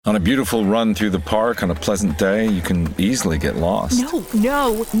On a beautiful run through the park on a pleasant day, you can easily get lost.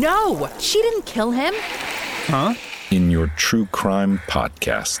 No! She didn't kill him. Huh? In your true crime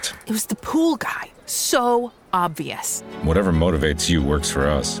podcast. It was the pool guy. So obvious. Whatever motivates you works for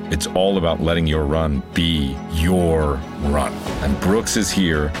us. It's all about letting your run be your run. And Brooks is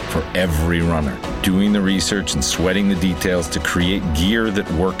here for every runner, doing the research and sweating the details to create gear that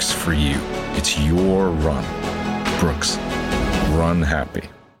works for you. It's your run. Brooks, run happy.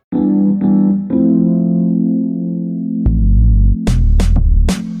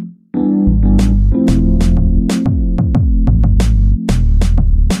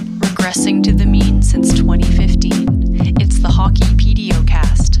 Regressing to the mean since 2015, it's the Hockey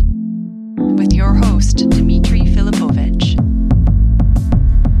PDO-cast with your host, Dmitry Filipovich.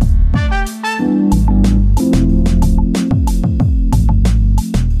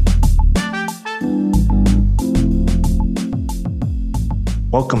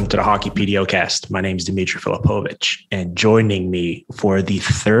 Welcome to the Hockey PDO-cast. My name is Dmitry Filipovich, and joining me for the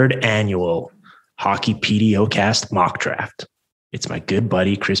third annual Hockey PDO-cast mock draft, it's my good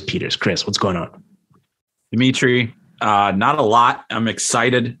buddy, Chris Peters. Chris, what's going on? Dimitri, not a lot. I'm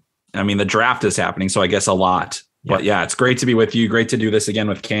excited. I mean, the draft is happening, so I guess a lot. Yeah. But yeah, it's great to be with you. Great to do this again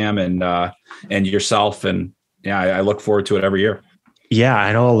with Cam and yourself. And yeah, I look forward to it every year. Yeah,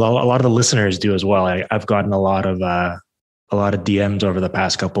 I know a lot of the listeners do as well. I've gotten a lot of DMs over the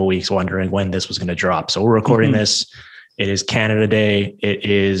past couple of weeks wondering when this was going to drop. So we're recording this. It is Canada Day. It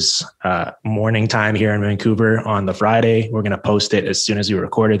is morning time here in Vancouver on the Friday. We're going to post it as soon as we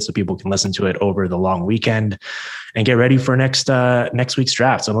record it so people can listen to it over the long weekend and get ready for next week's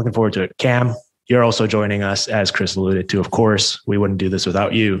draft. So I'm looking forward to it. Cam, you're also joining us, as Chris alluded to. Of course, we wouldn't do this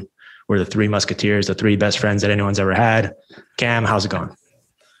without you. We're the three musketeers, the three best friends that anyone's ever had. Cam, how's it going?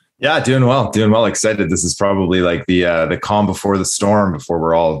 Yeah, doing well. Excited. This is probably like the calm before the storm, before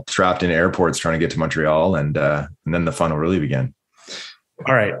we're all trapped in airports trying to get to Montreal, and then the fun will really begin.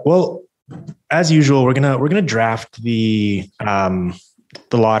 All right. Well, as usual, we're gonna draft the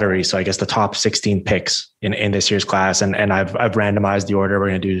lottery. So I guess the top 16 picks in this year's class, and I've randomized the order. We're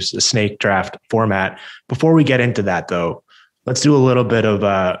gonna do a snake draft format. Before we get into that, though, let's do a little bit of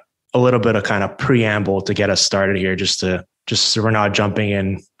kind of preamble to get us started here, just so we're not jumping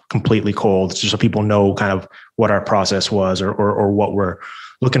in completely cold, just so people know kind of what our process was or what we're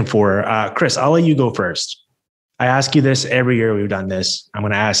looking for. Chris, I'll let you go first. I ask you this every year we've done this. I'm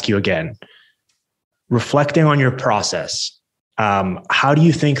going to ask you again. Reflecting on your process, how do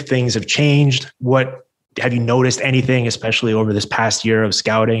you think things have changed? What have you noticed anything, especially over this past year of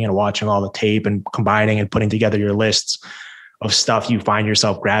scouting and watching all the tape and combining and putting together your lists of stuff you find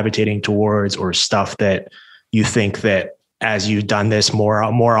yourself gravitating towards, or stuff that you think that as you've done this more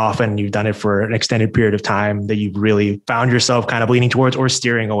often, you've done it for an extended period of time, that you've really found yourself kind of leaning towards or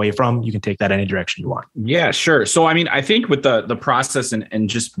steering away from? You can take that any direction you want. Yeah, sure. So, I mean, I think with the process and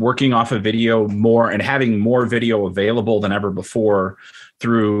just working off of video more and having more video available than ever before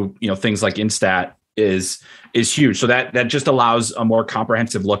through, things like Instat is huge. So that just allows a more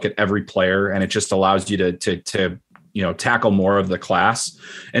comprehensive look at every player, and it just allows you to tackle more of the class.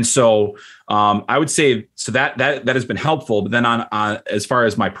 And so I would say, so that has been helpful. But then on as far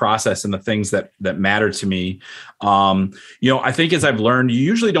as my process and the things that matter to me, I think as I've learned, you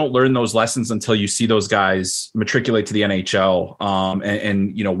usually don't learn those lessons until you see those guys matriculate to the NHL.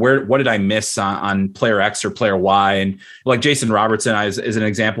 What did I miss on player X or player Y? And like Jason Robertson is an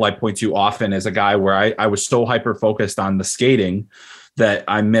example I point to often as a guy where I was so hyper-focused on the skating that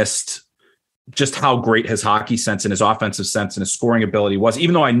I missed just how great his hockey sense and his offensive sense and his scoring ability was.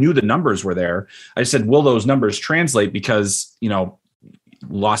 Even though I knew the numbers were there, I said, will those numbers translate? Because,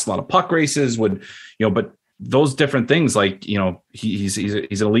 lost a lot of puck races, but those different things, like, he's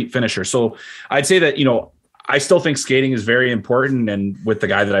an elite finisher. So I'd say that, I still think skating is very important. And with the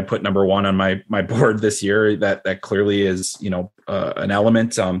guy that I put number one on my board this year, that clearly is, an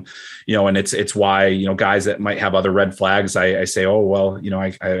element, and it's why, guys that might have other red flags, I say, oh, well,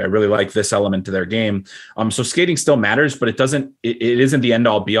 I really like this element to their game. So skating still matters, but it isn't the end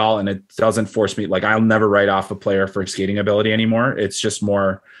all be all. And it doesn't force me, like, I'll never write off a player for skating ability anymore. It's just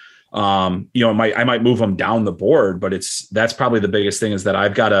more, I might move them down the board, but that's probably the biggest thing, is that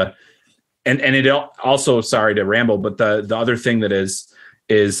I've got to, and it also, sorry to ramble, but the other thing that is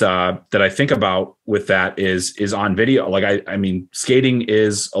that I think about with that is on video. Like, I mean, skating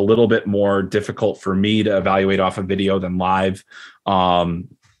is a little bit more difficult for me to evaluate off of video than live. And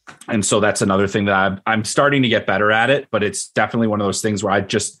so that's another thing that I'm starting to get better at it, but it's definitely one of those things where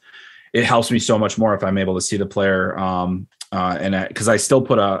it helps me so much more if I'm able to see the player. And because I still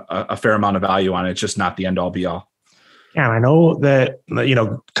put a fair amount of value on it. It's just not the end all be all. Yeah, I know that,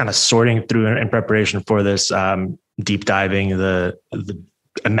 kind of sorting through in preparation for this, deep diving the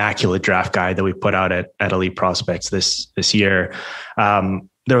immaculate draft guide that we put out at Elite Prospects this year.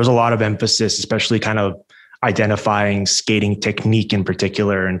 There was a lot of emphasis, especially kind of identifying skating technique in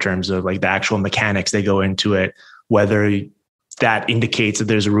particular, in terms of like the actual mechanics they go into it, whether that indicates that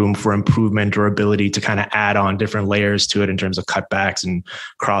there's room for improvement or ability to kind of add on different layers to it in terms of cutbacks and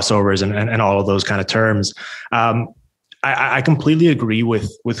crossovers and all of those kind of terms. I completely agree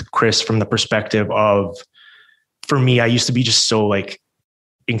with Chris from the perspective of, for me, I used to be just so like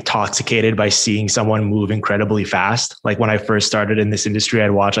intoxicated by seeing someone move incredibly fast. Like when I first started in this industry,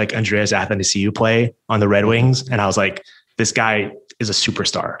 I'd watch like Andreas Athanasiou play on the Red Wings, and I was like, this guy is a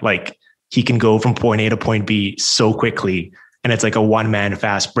superstar. Like he can go from point A to point B so quickly, and it's like a one-man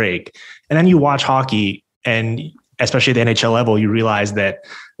fast break. And then you watch hockey, and especially at the NHL level, you realize that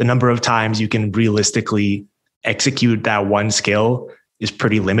the number of times you can realistically execute that one skill is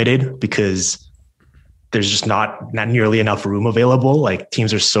pretty limited, because there's just not nearly enough room available. Like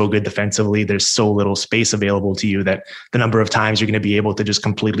teams are so good defensively, there's so little space available to you that the number of times you're going to be able to just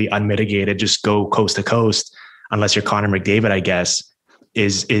completely unmitigated, just go coast to coast, unless you're Connor McDavid, I guess,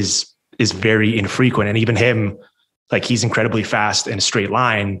 is very infrequent. And even him, like he's incredibly fast in a straight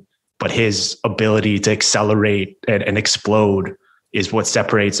line, but his ability to accelerate and explode is what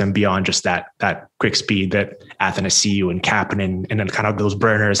separates him beyond just that quick speed that Athanasiou and Kapanen and then kind of those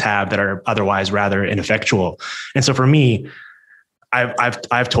burners have that are otherwise rather ineffectual. And so for me,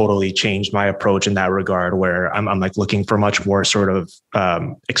 I've totally changed my approach in that regard, where I'm like looking for much more sort of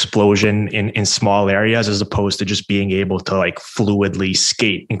explosion in small areas, as opposed to just being able to like fluidly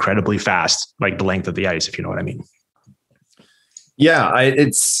skate incredibly fast, like the length of the ice, if you know what I mean. Yeah,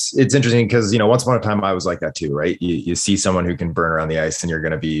 it's interesting because, once upon a time I was like that too, right? You see someone who can burn around the ice and you're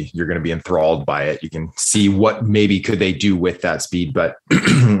going to be enthralled by it. You can see what maybe could they do with that speed. But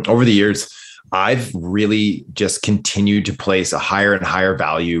over the years, I've really just continued to place a higher and higher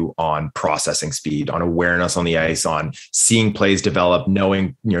value on processing speed, on awareness on the ice, on seeing plays develop,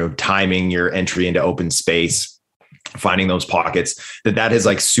 knowing, timing your entry into open space, finding those pockets, that has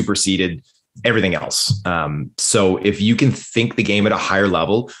like superseded everything else. So if you can think the game at a higher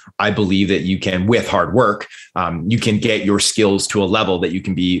level, I believe that you can, with hard work, you can get your skills to a level that you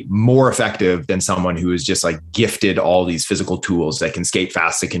can be more effective than someone who is just like gifted all these physical tools that can skate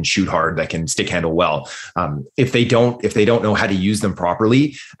fast, that can shoot hard, that can stick handle well. If they don't know how to use them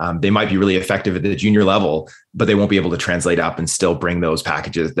properly, they might be really effective at the junior level, but they won't be able to translate up and still bring those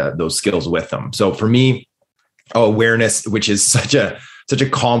packages, those skills with them. So for me, awareness, which is such a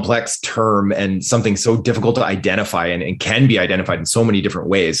complex term and something so difficult to identify and can be identified in so many different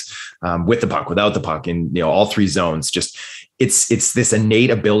ways, with the puck, without the puck, in all three zones. Just it's this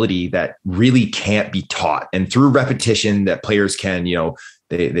innate ability that really can't be taught, and through repetition that players can,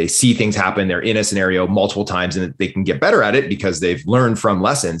 they see things happen. They're in a scenario multiple times and they can get better at it because they've learned from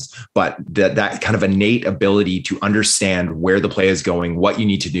lessons. But that kind of innate ability to understand where the play is going, what you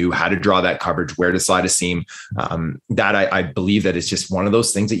need to do, how to draw that coverage, where to slide a seam, that I believe that it's just one of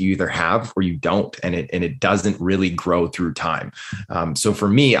those things that you either have or you don't, and it doesn't really grow through time. So for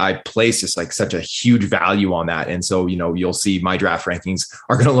me, I place just like such a huge value on that. And so, you'll see my draft rankings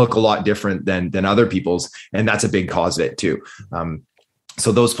are going to look a lot different than other people's. And that's a big cause of it too.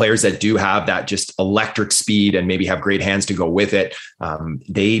 So those players that do have that just electric speed and maybe have great hands to go with it,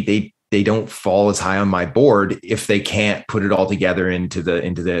 they don't fall as high on my board if they can't put it all together into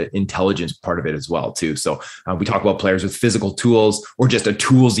the intelligence part of it as well too. So we talk about players with physical tools or just a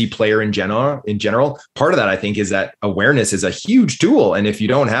toolsy player in general. Part of that, I think, is that awareness is a huge tool. And if you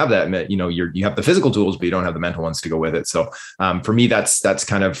don't have that, you have the physical tools, but you don't have the mental ones to go with it. So for me, that's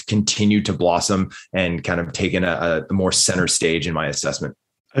kind of continued to blossom and kind of taken a more center stage in my assessment.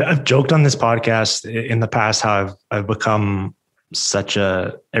 I've joked on this podcast in the past how I've become such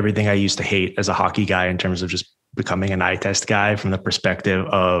everything I used to hate as a hockey guy, in terms of just becoming an eye test guy, from the perspective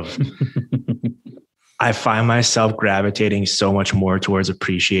of I find myself gravitating so much more towards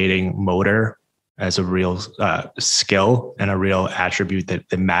appreciating motor as a real skill and a real attribute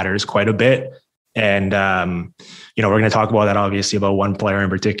that matters quite a bit. And, we're going to talk about that, obviously, about one player in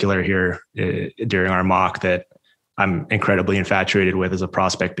particular here during our mock that I'm incredibly infatuated with as a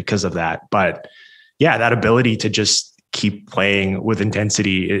prospect because of that. But yeah, that ability to just keep playing with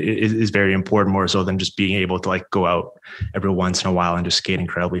intensity is very important, more so than just being able to like go out every once in a while and just skate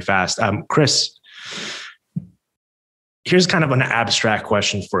incredibly fast. Chris, here's kind of an abstract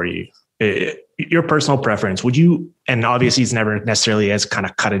question for you. Your personal preference, would you, and obviously it's never necessarily as kind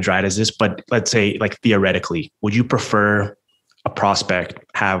of cut and dried as this, but let's say like theoretically, would you prefer a prospect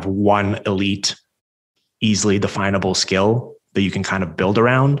have one elite easily definable skill that you can kind of build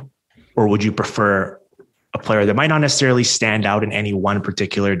around? Or would you prefer a player that might not necessarily stand out in any one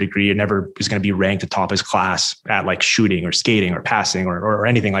particular degree and never is going to be ranked atop his class at like shooting or skating or passing or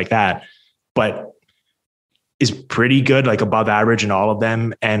anything like that, but is pretty good, like above average in all of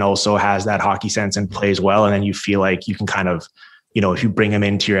them, and also has that hockey sense and plays well. And then you feel like you can kind of, if you bring him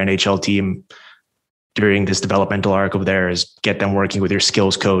into your NHL team during this developmental arc of theirs, get them working with your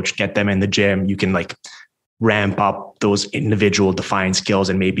skills coach, get them in the gym, you can like ramp up those individual defined skills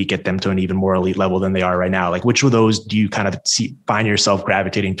and maybe get them to an even more elite level than they are right now. Like, which of those do you kind of find yourself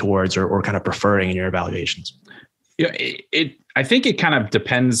gravitating towards or kind of preferring in your evaluations? I think it kind of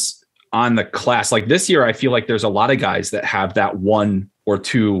depends on the class. Like this year, I feel like there's a lot of guys that have that one or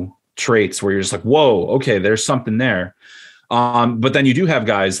two traits where you're just like, whoa, okay, there's something there. But then you do have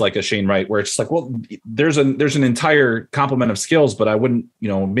guys like a Shane Wright where it's like, well, there's an entire complement of skills, but I wouldn't,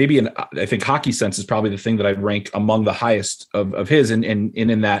 maybe I think hockey sense is probably the thing that I'd rank among the highest of his. And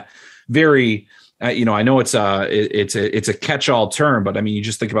in that very, I know it's a catch-all term, but I mean, you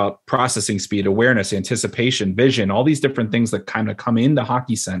just think about processing speed, awareness, anticipation, vision, all these different things that kind of come into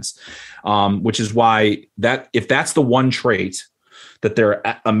hockey sense, which is why that if that's the one trait that they're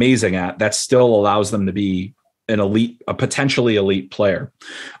amazing at, that still allows them to be a potentially elite player.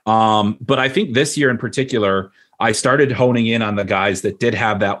 But I think this year in particular, I started honing in on the guys that did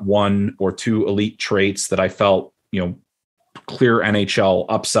have that one or two elite traits that I felt, clear NHL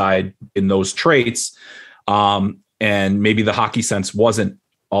upside in those traits. And maybe the hockey sense wasn't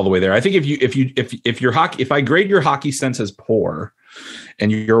all the way there. I think if I grade your hockey sense as poor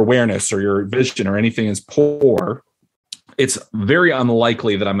and your awareness or your vision or anything is poor, it's very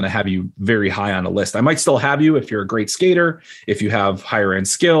unlikely that I'm going to have you very high on a list. I might still have you if you're a great skater, if you have higher end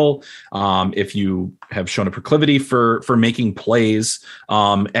skill, if you have shown a proclivity for making plays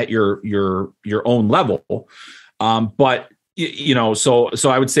at your own level. But so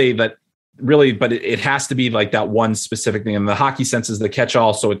I would say that really, but it has to be like that one specific thing. And the hockey sense is the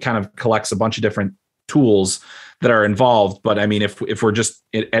catch-all, so it kind of collects a bunch of different tools that are involved. But I mean, if we're just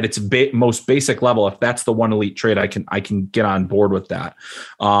at its most basic level, if that's the one elite trait, I can get on board with that.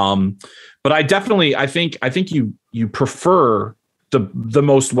 But I think you prefer the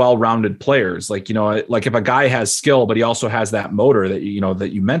most well-rounded players. Like, like if a guy has skill, but he also has that motor that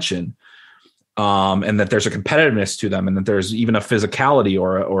you mentioned, and that there's a competitiveness to them, and that there's even a physicality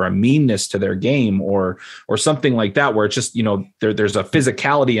or a meanness to their game or something like that, where it's just, there's a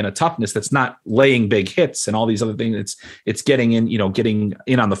physicality and a toughness that's not laying big hits and all these other things. It's getting in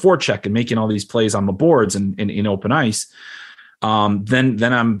on the forecheck and making all these plays on the boards and in open ice. Then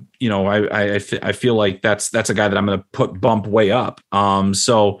I'm, I feel like that's a guy that I'm going to bump way up.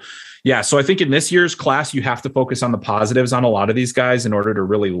 So I think in this year's class, you have to focus on the positives on a lot of these guys in order to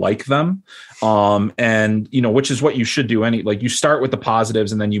really like them. And which is what you should do. You start with the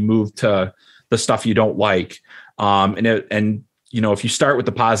positives and then you move to the stuff you don't like. If you start with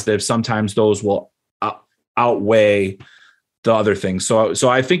the positives, sometimes those will outweigh the other things. So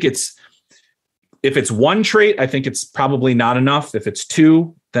I think if it's one trait, I think it's probably not enough. If it's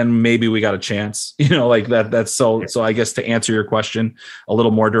two, then maybe we got a chance, like that. That's so I guess to answer your question a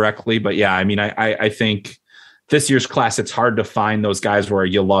little more directly, but yeah, I mean, I think this year's class, it's hard to find those guys where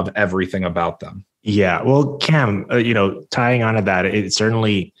you love everything about them. Yeah. Well, Cam, tying on to that, it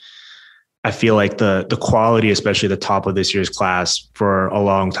certainly, I feel like the quality, especially the top of this year's class for a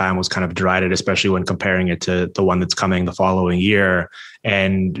long time was kind of derided, especially when comparing it to the one that's coming the following year.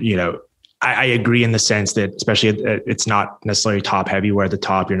 And, I agree in the sense that especially it's not necessarily top heavy, where at the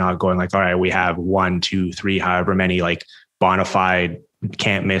top you're not going like, all right, we have 1, 2, 3, however many like bona fide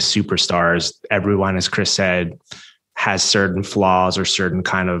can't miss superstars. Everyone, as Chris said, has certain flaws or certain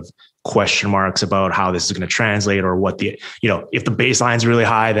kind of question marks about how this is going to translate, or what if the baseline is really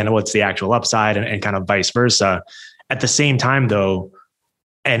high, then what's the actual upside, and kind of vice versa. At the same time though,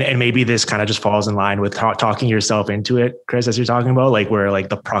 and maybe this kind of just falls in line with talking yourself into it, Chris, as you're talking about, like where like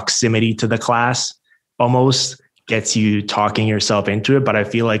the proximity to the class almost gets you talking yourself into it. But I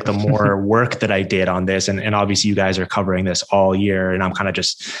feel like the more work that I did on this, and obviously you guys are covering this all year, and I'm kind of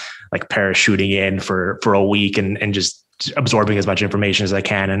just like parachuting in for a week and just absorbing as much information as I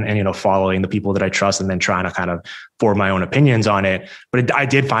can and following the people that I trust and then trying to kind of form my own opinions on it. But I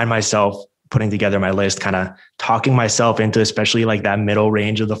did find myself putting together my list, kind of talking myself into, especially like that middle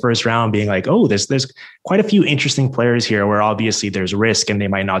range of the first round, being like, oh, there's quite a few interesting players here where obviously there's risk and they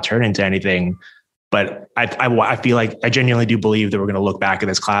might not turn into anything. But I feel like I genuinely do believe that we're going to look back at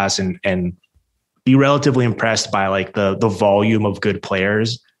this class and be relatively impressed by like the volume of good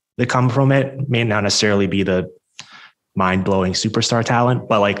players that come from it. May not necessarily be the mind-blowing superstar talent,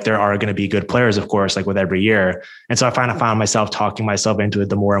 but like there are going to be good players, of course, like with every year. And so I found myself talking myself into it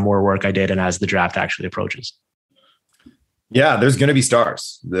the more and more work I did, and as the draft actually approaches. Yeah, there's going to be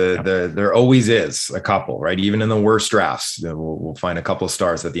stars. There always is a couple, right? Even in the worst drafts, we'll find a couple of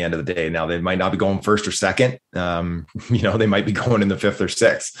stars at the end of the day. Now they might not be going first or second. They might be going in the fifth or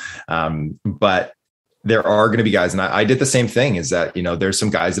sixth. But there are going to be guys, and I did the same thing, is that, there's some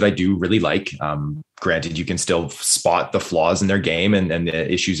guys that I do really like. Granted, you can still spot the flaws in their game and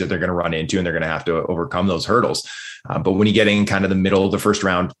the issues that they're going to run into, and they're going to have to overcome those hurdles. But when you get in kind of the middle of the first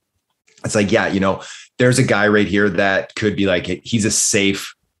round, it's like, there's a guy right here that could be like, he's a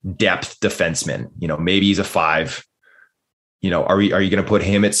safe depth defenseman. Maybe he's a 5. Are you going to put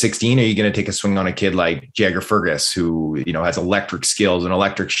him at 16? Or are you going to take a swing on a kid like Jagger Fergus, who, has electric skills, an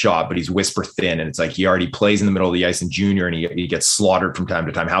electric shot, but he's whisper thin. And it's like, he already plays in the middle of the ice in junior and he gets slaughtered from time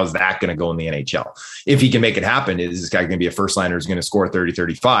to time. How's that going to go in the NHL? If he can make it happen, is this guy going to be a first liner who's going to score 30,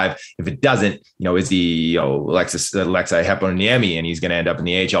 35? If it doesn't, is he, Alexei Heponiemi, and he's going to end up in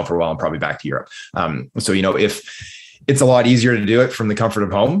the AHL for a while and probably back to Europe. If it's a lot easier to do it from the comfort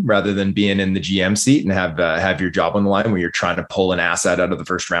of home rather than being in the GM seat and have your job on the line where you're trying to pull an asset out of the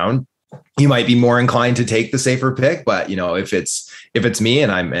first round. You might be more inclined to take the safer pick, but if it's me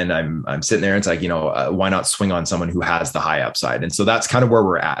and I'm sitting there, and it's like, why not swing on someone who has the high upside? And so that's kind of where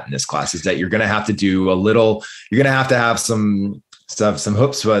we're at in this class, is that you're going to have to do you're going to have some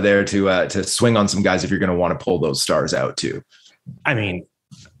chutzpah there to swing on some guys if you're going to want to pull those stars out too. I mean,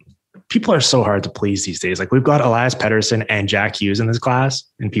 people are so hard to please these days. Like, we've got Elias Pettersson and Jack Hughes in this class,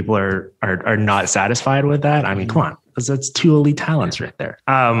 and people are not satisfied with that. I mean, come on, that's 2 elite talents right there.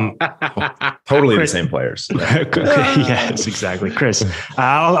 Totally Chris, the same players. Yes, exactly. Chris,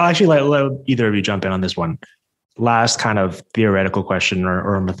 I'll actually let either of you jump in on this one. Last kind of theoretical question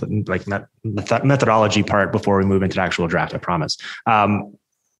or methodology part before we move into the actual draft, I promise.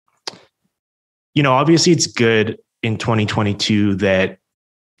 Obviously it's good in 2022 that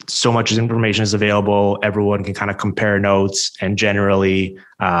so much information is available. Everyone can kind of compare notes and generally,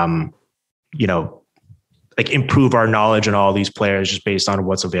 improve our knowledge on all these players just based on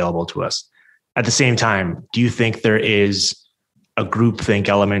what's available to us. At the same time, do you think there is a groupthink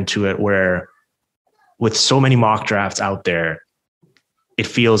element to it where, with so many mock drafts out there, it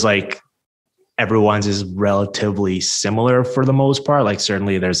feels like everyone's is relatively similar for the most part? Like,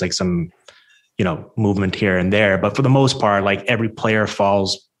 certainly there's like some, movement here and there, but for the most part, like, every player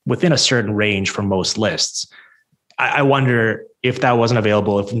falls within a certain range for most lists. I wonder if that wasn't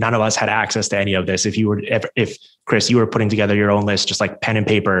available, if none of us had access to any of this, if Chris, you were putting together your own list, just like pen and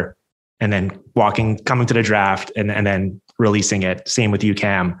paper, and then coming to the draft and then releasing it. Same with you,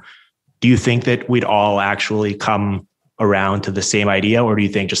 Cam. Do you think that we'd all actually come around to the same idea? Or do you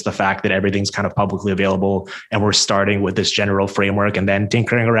think just the fact that everything's kind of publicly available and we're starting with this general framework and then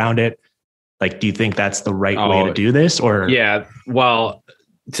tinkering around it? Like, do you think that's the right way to do this? Or yeah, well,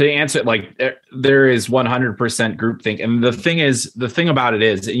 to answer, like, there is 100% groupthink. And the thing about it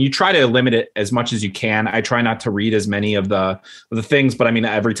is, and you try to limit it as much as you can. I try not to read as many of the things, but I mean,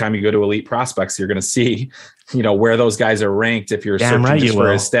 every time you go to Elite Prospects, you're going to see, where those guys are ranked. If you're searching just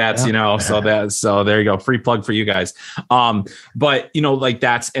for his stats, so there you go. Free plug for you guys. But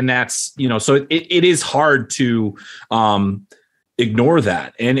that's, so it is hard to, ignore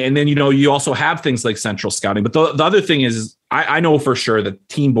that. And then, you also have things like central scouting. But the other thing is, I know for sure that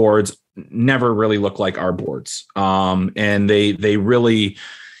team boards never really look like our boards. And they really,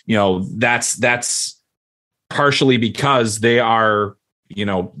 that's partially because they are,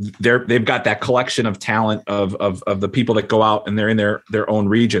 they've got that collection of talent of the people that go out and they're in their own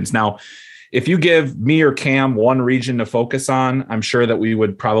regions. Now, if you give me or Cam one region to focus on, I'm sure that we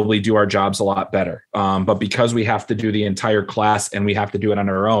would probably do our jobs a lot better. But because we have to do the entire class and we have to do it on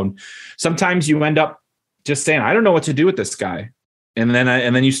our own, sometimes you end up just saying, I don't know what to do with this guy. And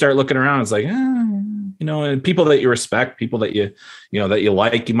then you start looking around. It's like, and people that you respect, people that that you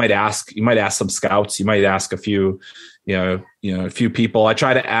like, you might ask some scouts, you might ask a few, a few people.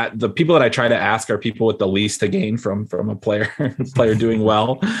 The people that I try to ask are people with the least to gain from a player doing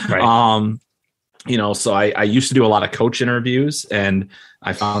well. Right. So I used to do a lot of coach interviews, and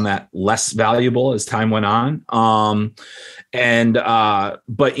I found that less valuable as time went on. And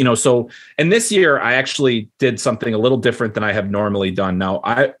this year I actually did something a little different than I have normally done. Now,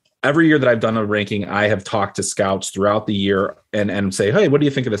 every year that I've done a ranking, I have talked to scouts throughout the year and say, hey, what do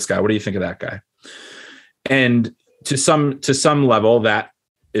you think of this guy? What do you think of that guy? And to some level,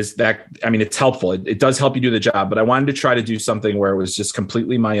 it's helpful. It does help you do the job, but I wanted to try to do something where it was just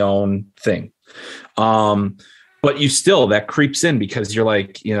completely my own thing. But that creeps in because you're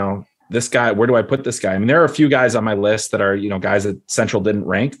like, this guy, where do I put this guy? I mean, there are a few guys on my list that are, guys that Central didn't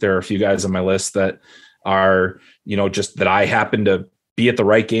rank. There are a few guys on my list that are, just that I happen to be at the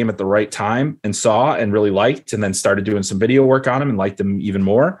right game at the right time and saw and really liked, and then started doing some video work on them and liked them even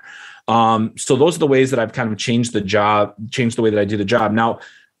more. So those are the ways that I've kind of changed the way that I do the job. Now,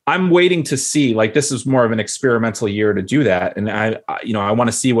 I'm waiting to see, like, this is more of an experimental year to do that. And I want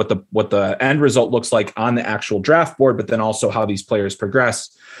to see what the end result looks like on the actual draft board, but then also how these players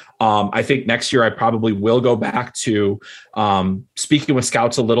progress. I think next year I probably will go back to speaking with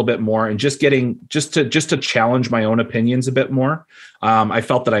scouts a little bit more and just to challenge my own opinions a bit more. I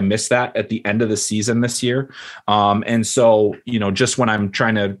felt that I missed that at the end of the season this year. And so, just when I'm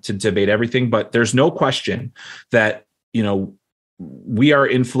trying to debate everything, but there's no question that, we are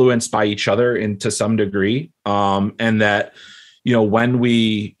influenced by each other to some degree. And that, when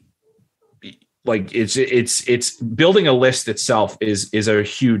we, like, it's building a list itself is a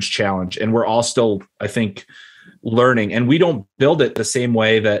huge challenge. And we're all still, I think, learning, and we don't build it the same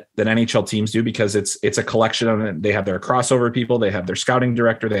way that NHL teams do, because it's a collection of it. They have their crossover people, they have their scouting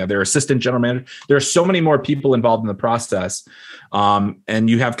director, they have their assistant general manager. There are so many more people involved in the process. And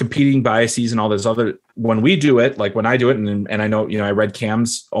you have competing biases and all this other, when we do it, like when I do it, and I know, I read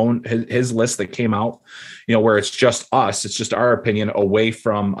Cam's his list that came out, where it's just us, it's just our opinion away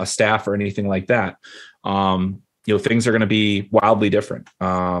from a staff or anything like that. Things are going to be wildly different.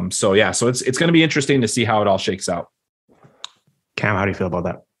 So it's going to be interesting to see how it all shakes out. Cam, how do you feel about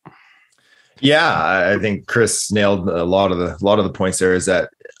that? Yeah, I think Chris nailed a lot of the points there. Is that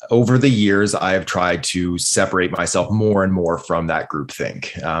over the years, I have tried to separate myself more and more from that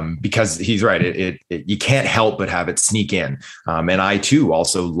groupthink, because he's right. It you can't help but have it sneak in. And I too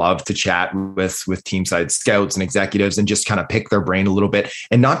also love to chat with team side scouts and executives and just kind of pick their brain a little bit.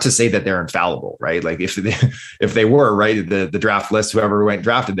 And not to say that they're infallible, right? Like if they were, right, the draft list, whoever went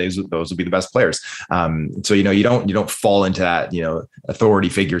drafted, those would be the best players. So you don't fall into that authority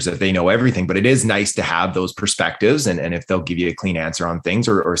figures that they know everything. But it is nice to have those perspectives, and if they'll give you a clean answer on things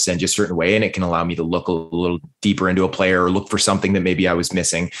or send you a certain way, and it can allow me to look a little deeper into a player or look for something that maybe I was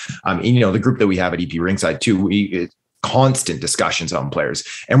missing. And, the group that we have at EP Ringside too, constant discussions on players,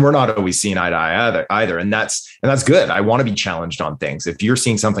 and we're not always seeing eye to eye either. And that's good. I want to be challenged on things. If you're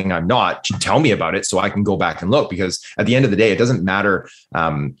seeing something I'm not, tell me about it so I can go back and look, because at the end of the day, it doesn't matter.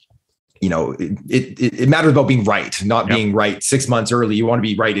 It matters about being right, not being right 6 months early. You want to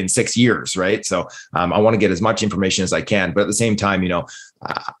be right in 6 years, right? So I want to get as much information as I can. But at the same time,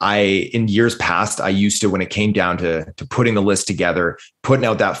 in years past, I used to, when it came down to putting the list together, putting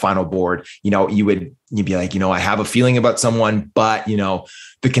out that final board, you'd be like, I have a feeling about someone, but,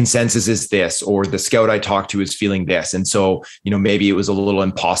 the consensus is this, or the scout I talked to is feeling this. And so, maybe it was a little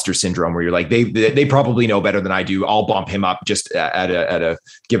imposter syndrome where you're like, they probably know better than I do. I'll bump him up just at a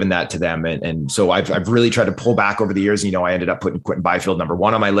given that to them. And so I've really tried to pull back over the years. I ended up putting Quinton Byfield number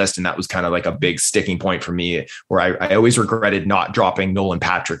 1 on my list. And that was kind of like a big sticking point for me, where I always regretted not dropping Nolan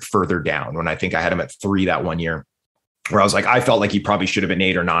Patrick further down, when I think I had him at 3 that one year, where I was like, I felt like he probably should have been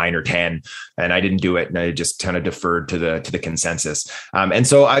 8 or 9 or 10, and I didn't do it. And I just kind of deferred to the consensus. And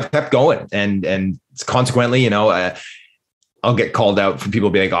so I've kept going, and consequently, I'll get called out for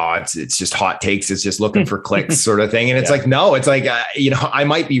people being like, oh, it's just hot takes. It's just looking for clicks sort of thing. And it's like, no, it's like, I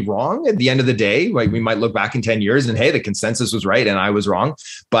might be wrong at the end of the day. Like, we might look back in 10 years and, hey, the consensus was right and I was wrong.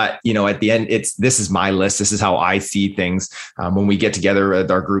 But, at the end, this is my list. This is how I see things. When we get together at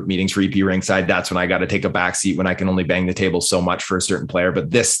our group meetings for EP Ringside, that's when I got to take a back seat, when I can only bang the table so much for a certain player.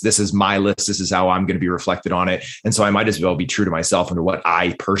 But this is my list. This is how I'm going to be reflected on it. And so I might as well be true to myself and to what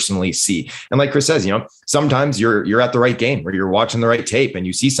I personally see. And like Chris says, sometimes you're at the right game, you're watching the right tape, and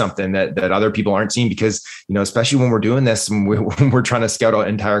you see something that other people aren't seeing, because, especially when we're doing this, when we're trying to scout out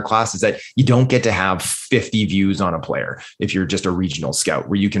entire classes, that you don't get to have 50 views on a player if you're just a regional scout,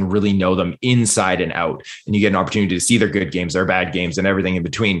 where you can really know them inside and out, and you get an opportunity to see their good games, their bad games, and everything in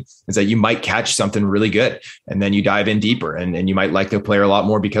between. Is that you might catch something really good, and then you dive in deeper, and you might like the player a lot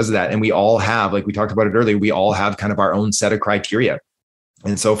more because of that. And we all have, like we talked about it earlier, we all have kind of our own set of criteria.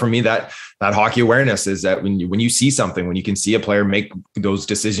 And so for me, that hockey awareness is that when you see something, when you can see a player make those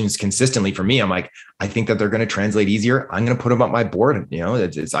decisions consistently, for me, I'm like, I think that they're going to translate easier. I'm going to put them up my board.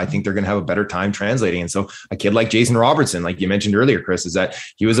 I think they're going to have a better time translating. And so a kid like Jason Robertson, like you mentioned earlier, Chris, is that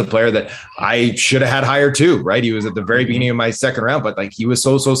he was a player that I should have had higher too, right? He was at the very beginning of my second round, but like, he was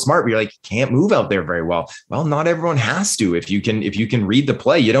so smart. But you're like, can't move out there very well. Well, not everyone has to. If you can read the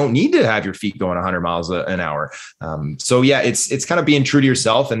play, you don't need to have your feet going 100 miles an hour. So yeah, it's kind of being true to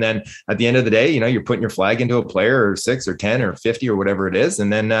yourself. And then at the end of the day, you're putting your flag into a player, or 6 or 10 or 50 or whatever it is.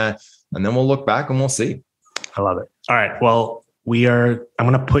 And then we'll look back and we'll see. I love it. All right. Well, I'm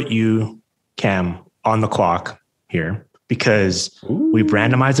going to put you, Cam, on the clock here because we've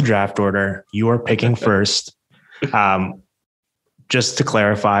randomized the draft order. You are picking first. Just to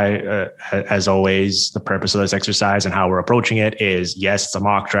clarify, as always, the purpose of this exercise and how we're approaching it is, yes, it's a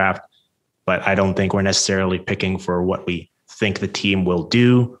mock draft, but I don't think we're necessarily picking for what we think the team will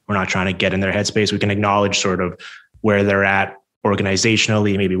do. We're not trying to get in their headspace. We can acknowledge sort of where they're at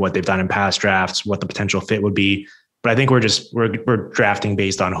organizationally, maybe what they've done in past drafts, what the potential fit would be. But I think we're drafting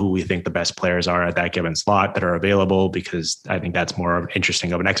based on who we think the best players are at that given slot that are available, because I think that's more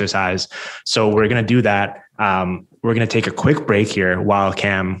interesting of an exercise. So we're going to do that. We're going to take a quick break here while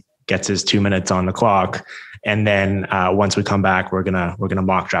Cam gets his 2 minutes on the clock. And then once we come back, we're going to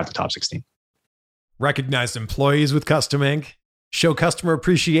mock draft the top 16. Recognize employees with Custom Ink. Show customer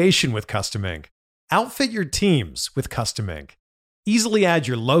appreciation with Custom Ink. Outfit your teams with Custom Ink. Easily add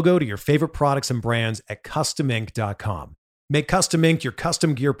your logo to your favorite products and brands at customink.com. Make Custom Ink your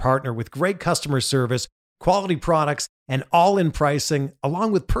custom gear partner with great customer service, quality products, and all-in pricing,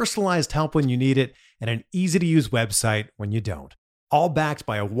 along with personalized help when you need it and an easy-to-use website when you don't. All backed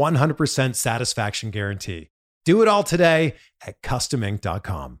by a 100% satisfaction guarantee. Do it all today at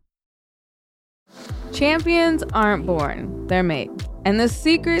customink.com. Champions aren't born, they're made. And the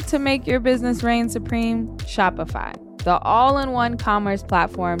secret to make your business reign supreme? Shopify, the all-in-one commerce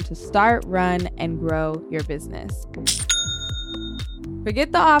platform to start, run, and grow your business.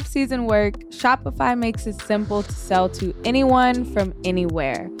 Forget the off-season work. Shopify makes it simple to sell to anyone from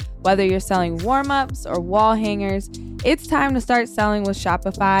anywhere. Whether you're selling warm-ups or wall hangers, it's time to start selling with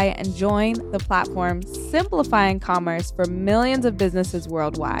Shopify and join the platform simplifying commerce for millions of businesses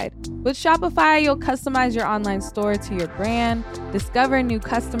worldwide. With Shopify, you'll customize your online store to your brand, discover new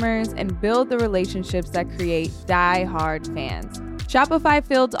customers, and build the relationships that create die-hard fans. Shopify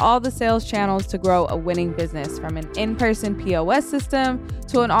fields all the sales channels to grow a winning business, from an in-person POS system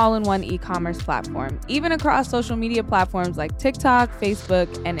to an all-in-one e-commerce platform, even across social media platforms like TikTok, Facebook,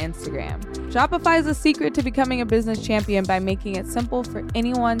 and Instagram. Shopify is the secret to becoming a business champion by making it simple for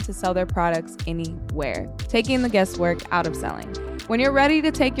anyone to sell their products anywhere, taking the guesswork out of selling. When you're ready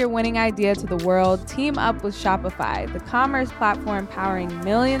to take your winning idea to the world, team up with Shopify, the commerce platform powering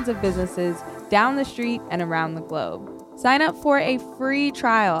millions of businesses down the street and around the globe. Sign up for a free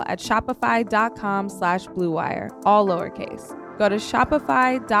trial at shopify.com/Blue Wire, all lowercase. Go to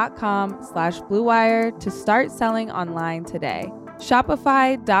shopify.com/Blue Wire to start selling online today.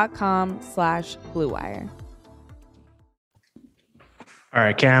 Shopify.com/Blue Wire. All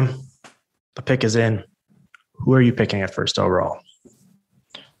right, Cam, the pick is in. Who are you picking at first overall?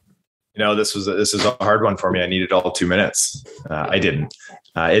 You know, this is a hard one for me. I needed all 2 minutes. I didn't.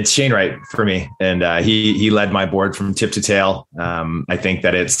 It's Shane Wright for me, and he led my board from tip to tail. I think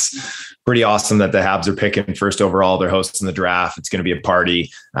that it's pretty awesome that the Habs are picking first overall. They're hosting the draft. It's going to be a party.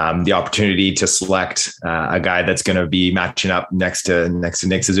 The opportunity to select a guy that's going to be matching up next to Nick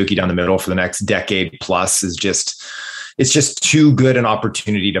Suzuki down the middle for the next decade plus is just. It's just too good an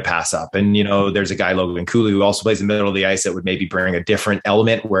opportunity to pass up. And, you know, there's a guy, Logan Cooley, who also plays in the middle of the ice that would maybe bring a different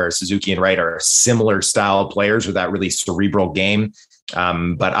element, where Suzuki and Wright are similar style players with that really cerebral game.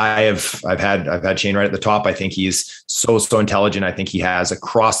 But I've had Shane Wright at the top. I think he's so intelligent. I think he has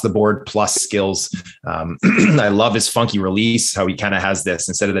across the board plus skills. I love his funky release, how he kind of has this,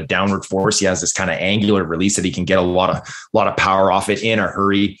 instead of the downward force, he has this kind of angular release that he can get a lot of power off it in a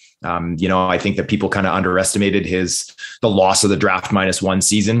hurry. You know, I think that people kind of underestimated the loss of the draft -1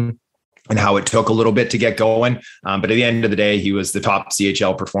 season and how it took a little bit to get going. But at the end of the day, he was the top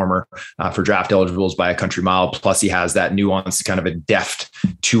CHL performer for draft eligibles by a country mile. Plus he has that nuance, kind of a deft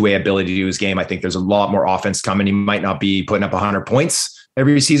two-way ability to his game. I think there's a lot more offense coming. He might not be putting up 100 points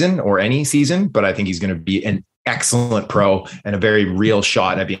every season or any season, but I think he's going to be an excellent pro and a very real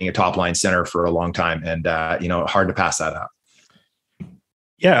shot at being a top line center for a long time. And, you know, hard to pass that up.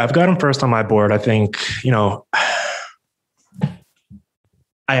 Yeah, I've got him first on my board. I think, you know,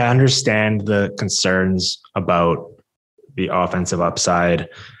 I understand the concerns about the offensive upside.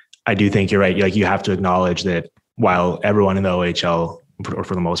 I do think you're right. Like, you have to acknowledge that while everyone in the OHL,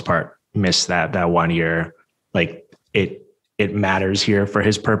 for the most part, missed that 1 year, like it matters here for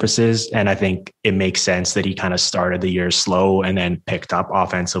his purposes. And I think it makes sense that he kind of started the year slow and then picked up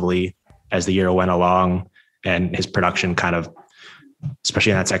offensively as the year went along, and his production kind of,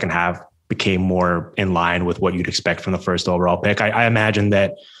 especially in that second half, became more in line with what you'd expect from the first overall pick. I imagine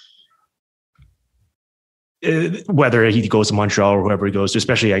that whether he goes to Montreal or whoever he goes to,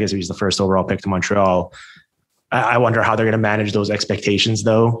 especially I guess if he's the first overall pick to Montreal, I wonder how they're going to manage those expectations,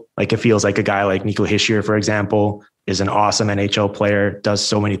 though. Like, it feels like a guy like Nico Hischier, for example, is an awesome NHL player, does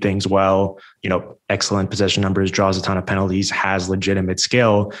so many things well, excellent possession numbers, draws a ton of penalties, has legitimate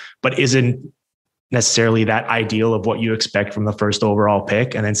skill, but isn't necessarily that ideal of what you expect from the first overall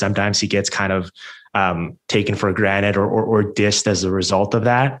pick. And then sometimes he gets kind of taken for granted or dissed as a result of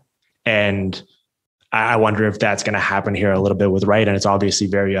that. And I wonder if that's going to happen here a little bit with Wright. And it's obviously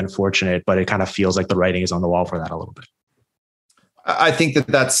very unfortunate, but it kind of feels like the writing is on the wall for that a little bit. I think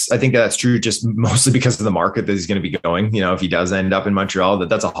that's true, just mostly because of the market that he's going to be going. If he does end up in Montreal,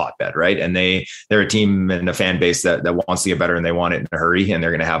 that's a hotbed, right? And they're a team and a fan base that wants to get better, and they want it in a hurry, and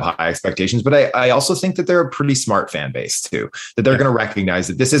they're going to have high expectations. But I also think that they're a pretty smart fan base too, that they're going to recognize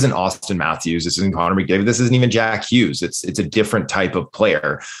that this isn't Austin Matthews, this isn't Connor McDavid, this isn't even Jack Hughes. It's a different type of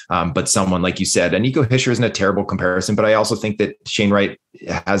player, but someone like you said, and Nico Hischier isn't a terrible comparison, but I also think that Shane Wright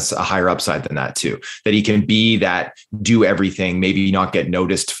has a higher upside than that too, that he can be that do everything, maybe not get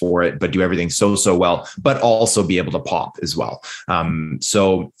noticed for it, but do everything so well, but also be able to pop as well.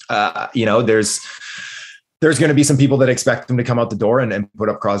 There's going to be some people that expect him to come out the door and put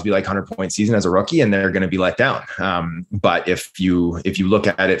up Crosby like 100-point season as a rookie, and they're going to be let down. But if you look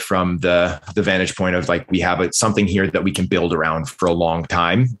at it from the vantage point of like, we have something here that we can build around for a long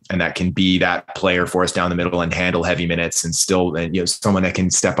time, and that can be that player for us down the middle and handle heavy minutes, and still, someone that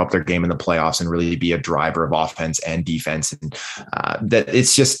can step up their game in the playoffs and really be a driver of offense and defense. And that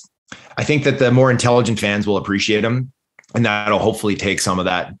it's just, I think that the more intelligent fans will appreciate him. And that'll hopefully take some of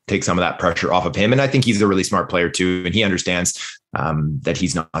that pressure off of him. And I think he's a really smart player too. And he understands that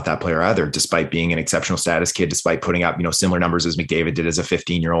he's not that player either, despite being an exceptional status kid, despite putting up, similar numbers as McDavid did as a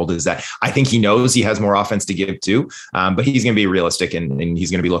 15-year-old, is that I think he knows he has more offense to give too. But he's going to be realistic, and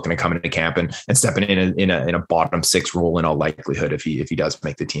he's going to be looking to come into camp and stepping in a bottom six role in all likelihood if he does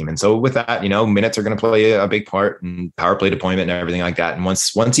make the team. And so with that, minutes are going to play a big part, and power play deployment and everything like that. And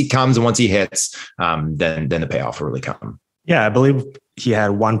once he comes and once he hits, then the payoff will really come. Yeah, I believe he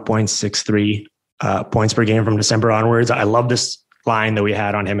had 1.63 points per game from December onwards. I love this line that we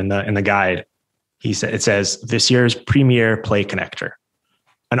had on him in the guide. It says, this year's premier play connector,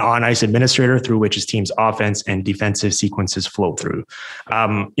 an on-ice administrator through which his team's offense and defensive sequences flow through.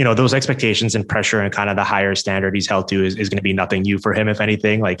 Those expectations and pressure and kind of the higher standard he's held to is going to be nothing new for him. If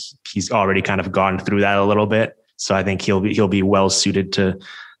anything, like, he's already kind of gone through that a little bit. So I think he'll be well suited to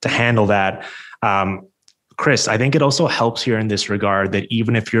handle that. Chris, I think it also helps here in this regard that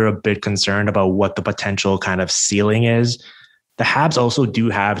even if you're a bit concerned about what the potential kind of ceiling is, the Habs also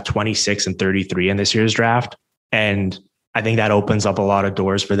do have 26 and 33 in this year's draft. And I think that opens up a lot of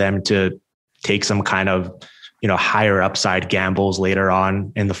doors for them to take some kind of, higher upside gambles later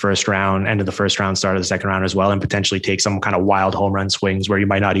on in the first round, end of the first round, start of the second round as well, and potentially take some kind of wild home run swings where you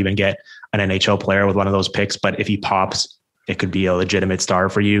might not even get an NHL player with one of those picks. But if he pops, it could be a legitimate star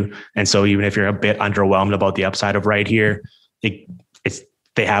for you. And so even if you're a bit underwhelmed about the upside of Wright here, they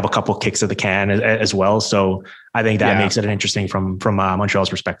have a couple kicks of the can as well. So I think that makes it interesting from Montreal's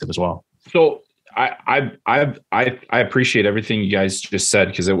perspective as well. So I appreciate everything you guys just said,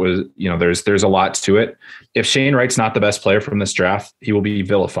 because it was, there's a lot to it. If Shane Wright's not the best player from this draft, he will be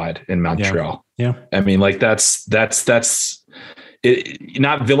vilified in Montreal. Yeah. I mean, like that's it,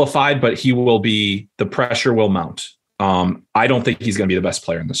 not vilified, but the pressure will mount. I don't think he's going to be the best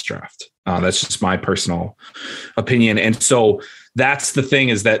player in this draft. That's just my personal opinion. And so that's the thing,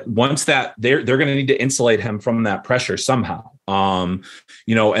 is that once that they're going to need to insulate him from that pressure somehow. And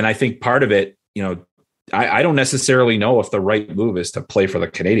I think part of it, I don't necessarily know if the right move is to play for the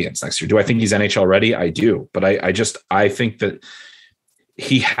Canadiens next year. Do I think he's NHL ready? I do, but I think that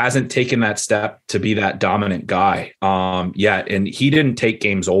he hasn't taken that step to be that dominant guy yet. And he didn't take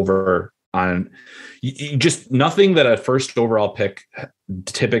games over on just nothing that a first overall pick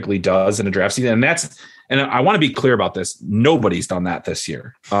typically does in a draft season. And I want to be clear about this. Nobody's done that this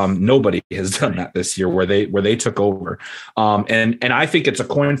year. Nobody has done that this year where they took over. And I think it's a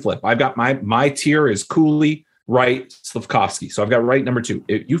coin flip. I've got my tier is Cooley, Wright, Slafkovsky. So I've got Wright number 2.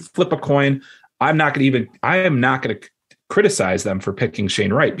 If you flip a coin, I am not going to criticize them for picking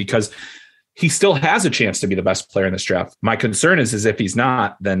Shane Wright, because he still has a chance to be the best player in this draft. My concern is if he's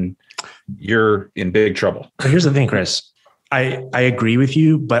not, then you're in big trouble. Here's the thing, Chris. I agree with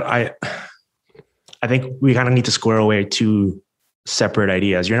you, but I think we kind of need to square away two separate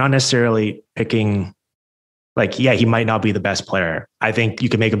ideas. You're not necessarily picking, he might not be the best player. I think you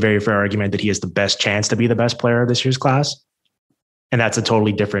can make a very fair argument that he has the best chance to be the best player of this year's class. And that's a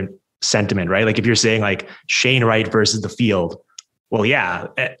totally different sentiment, right? Like if you're saying like Shane Wright versus the field, well, yeah,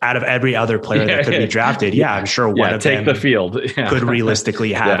 out of every other player that could be drafted, I'm sure one of them the field. could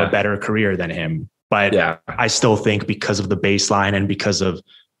realistically have a better career than him. But Yeah. I still think because of the baseline and because of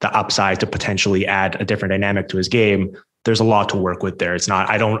the upside to potentially add a different dynamic to his game, there's a lot to work with there. It's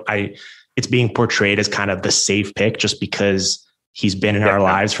being portrayed as kind of the safe pick just because he's been in our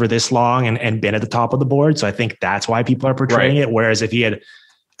lives for this long and been at the top of the board. So I think that's why people are portraying it. Whereas if he had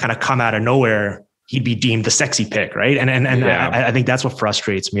kind of come out of nowhere, he'd be deemed the sexy pick. Right. And I think that's what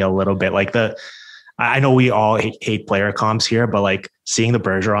frustrates me a little bit. Like I know we all hate player comps here, but like seeing the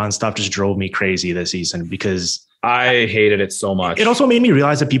Bergeron stuff just drove me crazy this season because I hated it so much. It also made me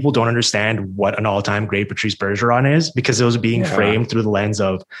realize that people don't understand what an all-time great Patrice Bergeron is because it was being framed through the lens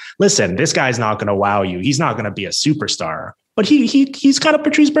of, listen, this guy's not going to wow you. He's not going to be a superstar, but he's kind of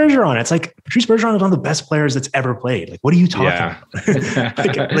Patrice Bergeron. It's like Patrice Bergeron is one of the best players that's ever played. Like, what are you talking about?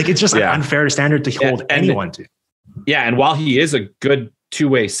 like it's just an unfair standard to hold anyone to. Yeah. And while he is a good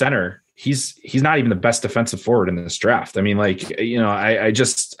two-way center, he's not even the best defensive forward in this draft. I mean, like, you know, I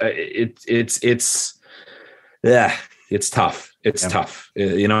just, it's tough. It's tough,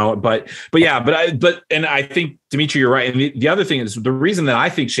 you know, but I think Dimitri, you're right. And the other thing is the reason that I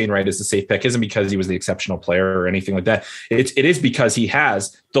think Shane Wright is the safe pick isn't because he was the exceptional player or anything like that. It is because he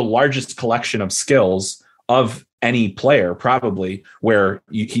has the largest collection of skills of any player, probably, where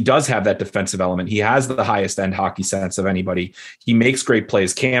he does have that defensive element. He has the highest end hockey sense of anybody. He makes great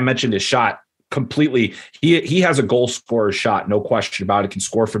plays. Cam mentioned his shot. Completely, he has a goal scorer shot, no question about it. Can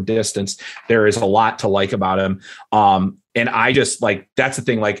score from distance. There is a lot to like about him. And I just like, that's the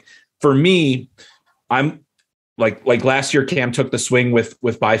thing. Like for me, I'm like last year, Cam took the swing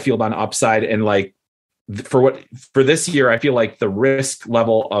with Byfield on upside, and like for this year, I feel like the risk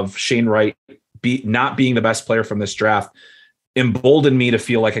level of Shane Wright not being the best player from this draft emboldened me to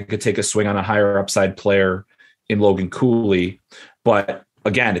feel like I could take a swing on a higher upside player in Logan Cooley. But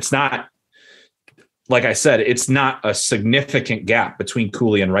again, it's not. Like I said, it's not a significant gap between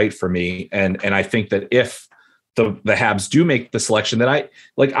Cooley and Wright for me. And I think that if the Habs do make the selection that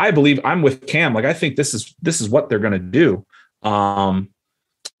I believe I'm with Cam. Like, I think this is what they're going to do.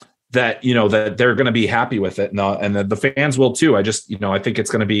 That, you know, that they're going to be happy with it. And the fans will too. I just, you know, I think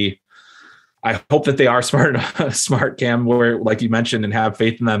it's going to be, I hope that they are smart, Cam, where, like you mentioned, and have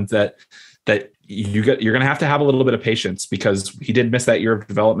faith in them that you're going to have a little bit of patience, because he did miss that year of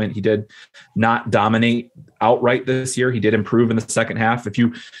development. He did not dominate outright this year. He did improve in the second half. But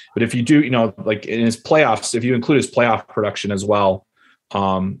if you do, you know, like in his playoffs, if you include his playoff production as well,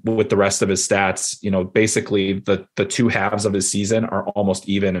 with the rest of his stats, you know, basically the two halves of his season are almost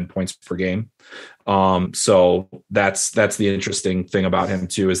even in points per game. So that's the interesting thing about him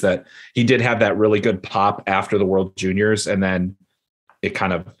too, is that he did have that really good pop after the World Juniors, and then it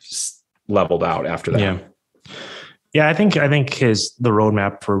kind of leveled out after that. Yeah. I think the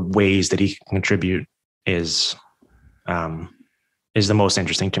roadmap for ways that he can contribute is the most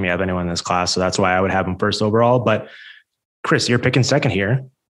interesting to me of anyone in this class. So that's why I would have him first overall. But Chris, you're picking second here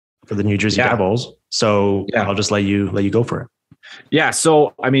for the New Jersey Devils. So I'll just let you go for it. Yeah.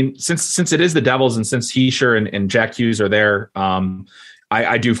 So, I mean, since it is the Devils, and since Hischier and Jack Hughes are there,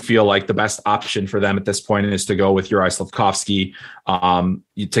 I do feel like the best option for them at this point is to go with Juraj Slafkovsky,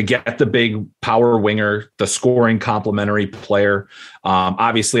 to get the big power winger, the scoring complementary player.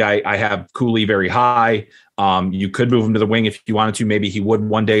 Obviously, I have Cooley very high. You could move him to the wing if you wanted to. Maybe he would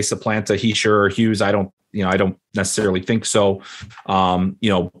one day supplant a Hischier or Hughes. I don't necessarily think so.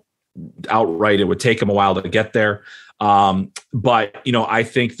 Outright, it would take him a while to get there. But, you know, I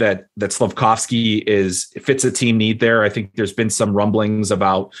think that Slafkovsky fits a team need there. I think there's been some rumblings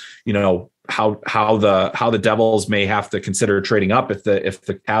about, you know, how the Devils may have to consider trading up if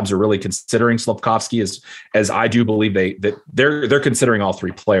the Habs are really considering Slafkovsky, as I do believe they're considering all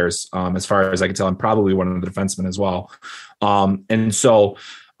three players, as far as I can tell, and probably one of the defensemen as well.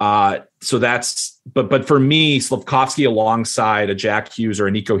 So that's, but for me, Slafkovsky alongside a Jack Hughes or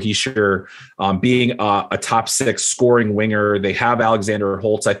a Nico Hischier, being a top six scoring winger. They have Alexander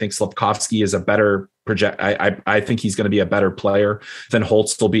Holtz. I think Slafkovsky is a better project. I think he's going to be a better player than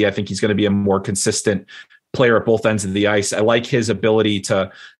Holtz will be. I think he's going to be a more consistent player at both ends of the ice. I like his ability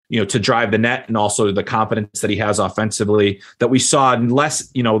to drive the net, and also the confidence that he has offensively that we saw. Unless,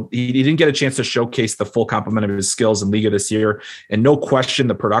 you know, he didn't get a chance to showcase the full complement of his skills in Liga this year. And no question,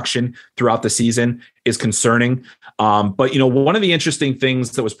 the production throughout the season is concerning. But, you know, one of the interesting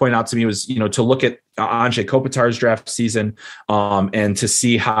things that was pointed out to me was, you know, to look at Anze Kopitar's draft season, and to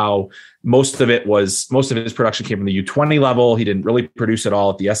see how most of his production came from the U20 level. He didn't really produce at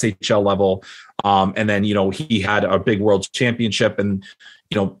all at the SHL level. And then, you know, he had a big world championship, and,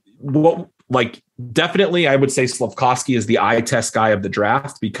 you know, definitely, I would say Slafkovsky is the eye test guy of the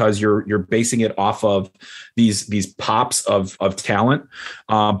draft because you're basing it off of these pops of talent.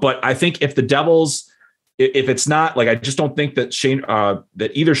 But I think if the Devils, if it's not like, I just don't think that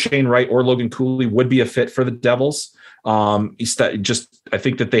that either Shane Wright or Logan Cooley would be a fit for the Devils. I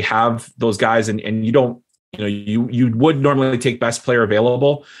think that they have those guys, and you don't, you would normally take best player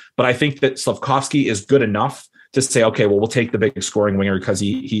available, but I think that Slafkovsky is good enough to say, okay, well, we'll take the big scoring winger because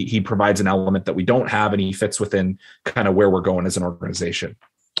he provides an element that we don't have, and he fits within kind of where we're going as an organization.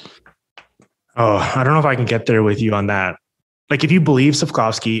 Oh, I don't know if I can get there with you on that. Like, if you believe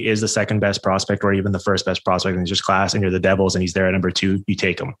Slafkovsky is the second best prospect or even the first best prospect in this class, and you're the Devils and he's there at number 2, you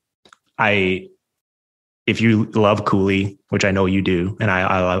take him. If you love Cooley, which I know you do, and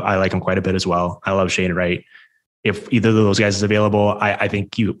I like him quite a bit as well. I love Shane Wright. If either of those guys is available, I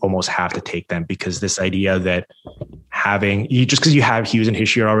think you almost have to take them, because this idea that just because you have Hughes and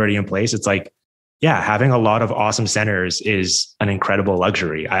Hischier already in place, it's like, yeah, having a lot of awesome centers is an incredible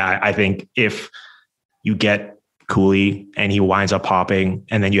luxury. I think if you get Cooley and he winds up popping,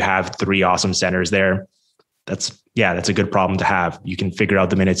 and then you have 3 awesome centers there, that's a good problem to have. You can figure out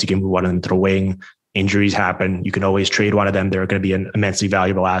the minutes. You can move one of them to the wing. Injuries happen. You can always trade one of them. They're going to be an immensely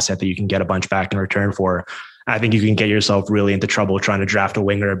valuable asset that you can get a bunch back in return for. I think you can get yourself really into trouble trying to draft a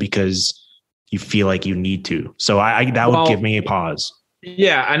winger because you feel like you need to. So that would give me a pause.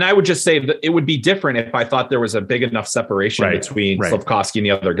 Yeah. And I would just say that it would be different if I thought there was a big enough separation between Slafkovsky and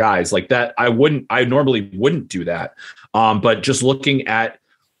the other guys like that. I normally wouldn't do that. But just looking at,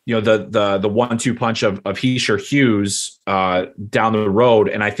 the 1-2 punch of Hischier Hughes down the road.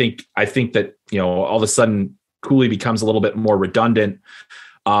 And I think that, all of a sudden Cooley becomes a little bit more redundant.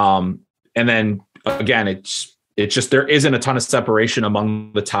 And then again, it's just, there isn't a ton of separation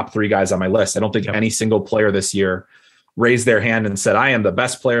among the top 3 guys on my list. I don't think any single player this year raised their hand and said, I am the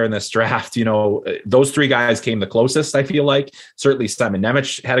best player in this draft. Those 3 guys came the closest, I feel like. Certainly Simon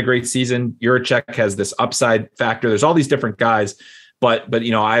Nemec had a great season. Juracek has this upside factor. There's all these different guys, but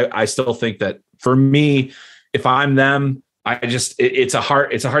I still think that for me, if I'm them, it's a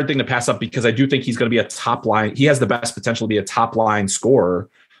hard thing to pass up, because I do think he's going to be a top line. He has the best potential to be a top line scorer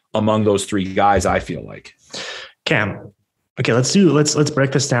among those 3 guys, I feel like. Cam, okay, let's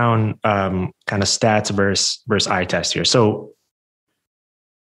break this down, kind of stats versus eye test here. So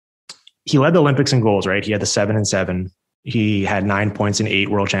he led the Olympics in goals, right? He had the 7-7. He had 9 points in 8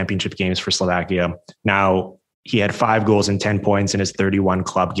 World Championship games for Slovakia. Now he had 5 goals and 10 points in his 31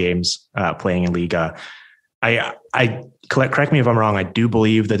 club games playing in Liga. Correct me if I'm wrong. I do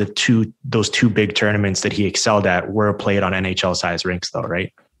believe that those two big tournaments that he excelled at were played on NHL size rinks, though,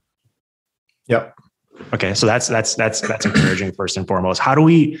 right? Yep. Okay, so that's encouraging first and foremost. How do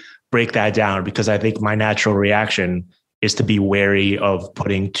we break that down? Because I think my natural reaction is to be wary of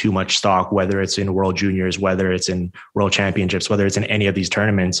putting too much stock, whether it's in World Juniors, whether it's in World Championships, whether it's in any of these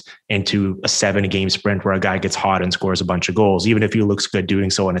tournaments, into a 7-game sprint where a guy gets hot and scores a bunch of goals, even if he looks good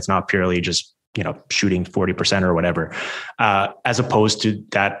doing so, and it's not purely just shooting 40% or whatever, as opposed to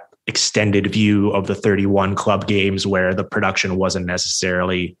that extended view of the 31 club games where the production wasn't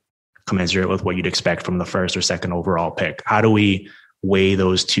necessarily commensurate with what you'd expect from the first or second overall pick. How do we weigh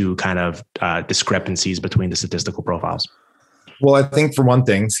those two kind of discrepancies between the statistical profiles? Well, I think for one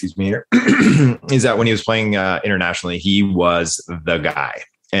thing, is that when he was playing internationally, he was the guy.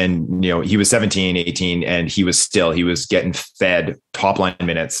 And, he was 17, 18, and he was getting fed top line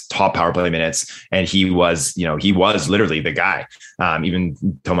minutes, top power play minutes. And he was literally the guy. Even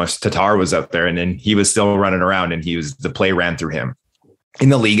Tomas Tatar was out there, and then he was still running around, and the play ran through him. In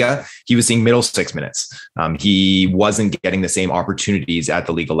the Liga, he was seeing middle 6 minutes. He wasn't getting the same opportunities at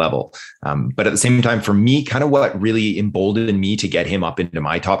the Liga level. But at the same time, for me, kind of what really emboldened me to get him up into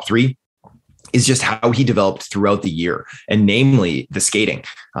my top 3 is just how he developed throughout the year, and namely the skating.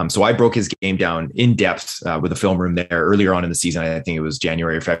 So I broke his game down in depth with a film room there earlier on in the season. I think it was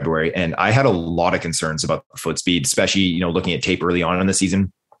January or February. And I had a lot of concerns about foot speed, especially, looking at tape early on in the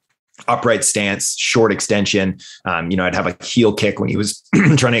season. Upright stance, short extension. I'd have a heel kick when he was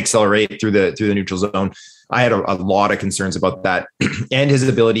trying to accelerate through the neutral zone. I had a lot of concerns about that, and his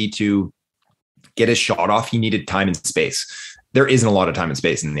ability to get his shot off. He needed time and space. There isn't a lot of time and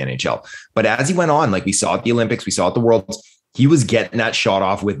space in the NHL, but as he went on, like we saw at the Olympics, we saw at the Worlds, he was getting that shot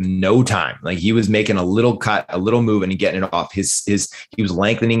off with no time. Like he was making a little cut, a little move, and getting it off. He was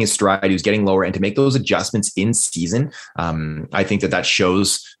lengthening his stride. He was getting lower, and to make those adjustments in season, I think that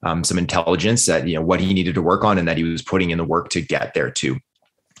shows some intelligence that what he needed to work on, and that he was putting in the work to get there too.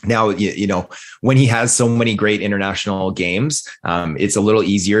 Now, you know, when he has so many great international games, it's a little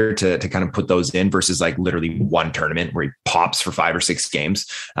easier to kind of put those in versus like literally one tournament where he pops for 5 or 6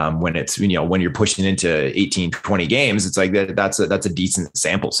 games. When it's, you know, when you're pushing into 18, 20 games, it's like that's a decent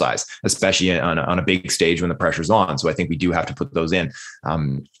sample size, especially on a big stage when the pressure's on. So I think we do have to put those in.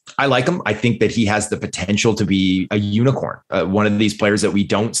 I like him. I think that he has the potential to be a unicorn, one of these players that we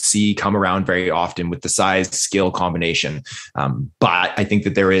don't see come around very often with the size skill combination. But I think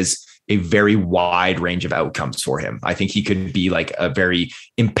that there is a very wide range of outcomes for him. I think he could be like a very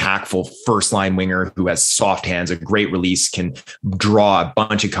impactful first line winger who has soft hands, a great release, can draw a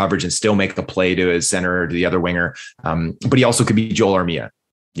bunch of coverage and still make the play to his center or to the other winger. But he also could be Joel Armia.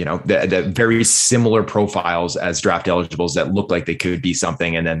 You know, the very similar profiles as draft eligibles that look like they could be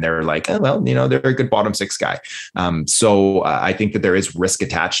something. And then they're like, oh, well, you know, they're a good bottom 6 guy. So I think that there is risk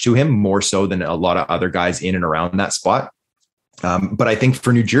attached to him more so than a lot of other guys in and around that spot. But I think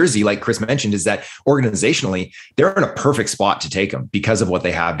for New Jersey, like Chris mentioned, is that organizationally, they're in a perfect spot to take him because of what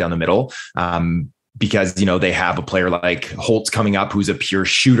they have down the middle. Because, you know, they have a player like Holtz coming up, who's a pure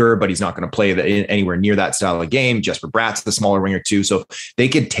shooter, but he's not going to play anywhere near that style of game. Jesper Bratt's the smaller winger too. So they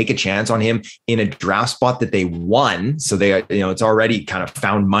could take a chance on him in a draft spot that they won. So they, you know, it's already kind of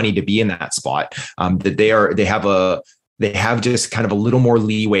found money to be in that spot. That they have just kind of a little more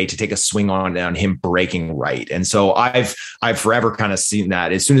leeway to take a swing on him breaking right. And so I've forever kind of seen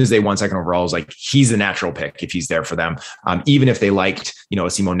that as soon as they won second overall, I was like, he's a natural pick if he's there for them. Even if they liked, you know, a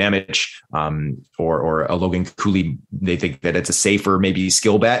Simo Nemec or a Logan Cooley, they think that it's a safer, maybe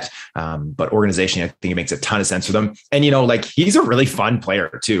skill bet. But organizationally, I think it makes a ton of sense for them. And, you know, like he's a really fun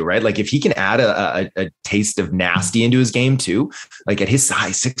player too, right? Like if he can add a taste of nasty into his game too, like at his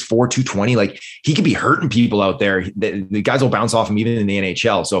size, 6'4", 220, like he could be hurting people out there. The guys will bounce off him even in the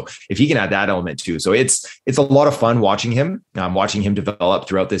NHL. So if he can add that element too. So it's a lot of fun watching him develop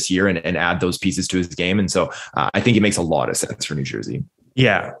throughout this year and add those pieces to his game. And so I think it makes a lot of sense for New Jersey.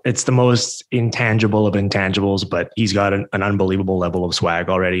 Yeah, it's the most intangible of intangibles, but he's got an unbelievable level of swag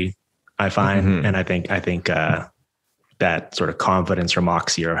already, I find. Mm-hmm. And I think that sort of confidence or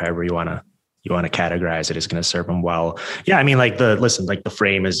moxie or however you want to categorize it is going to serve him well. Yeah. I mean, the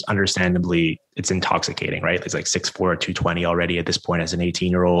frame is understandably, it's intoxicating, right? It's like 6'4", 220 already at this point as an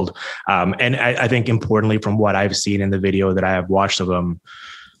 18-year-old. And I think importantly from what I've seen in the video that I have watched of him,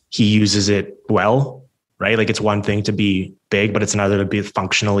 he uses it well, right? Like it's one thing to be big, but it's another to be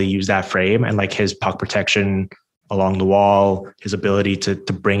functionally use that frame, and like his puck protection along the wall, his ability to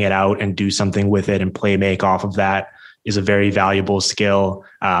bring it out and do something with it and play make off of that is a very valuable skill.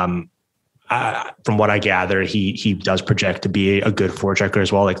 From what I gather, he does project to be a good forechecker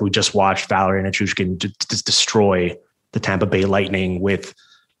as well. Like we just watched Valeri Nichushkin destroy the Tampa Bay Lightning with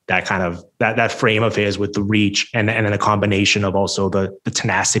that kind of that frame of his, with the reach and then a combination of also the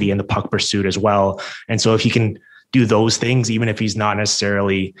tenacity and the puck pursuit as well. And so if he can do those things, even if he's not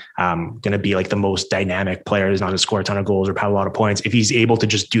necessarily going to be like the most dynamic player, he's not going to score a ton of goals or have a lot of points. If he's able to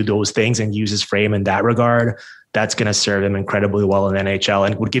just do those things and use his frame in that regard, that's going to serve him incredibly well in the NHL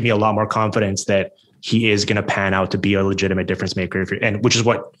and would give me a lot more confidence that he is going to pan out to be a legitimate difference maker, and which is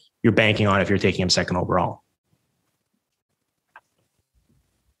what you're banking on if you're taking him second overall.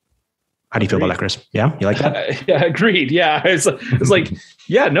 How do you feel about that, Chris? Yeah, you like that? Yeah, agreed. Yeah, it's like,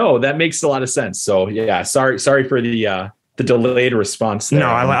 yeah, no, that makes a lot of sense. So yeah, sorry for the delayed response there. No,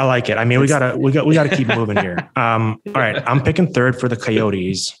 I like it. I mean, we gotta keep moving here. All right, I'm picking third for the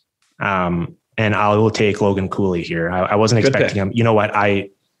Coyotes. And I will take Logan Cooley here. I wasn't expecting him. You know what? I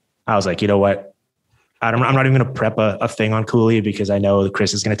was like, you know what? I'm not even going to prep a thing on Cooley because I know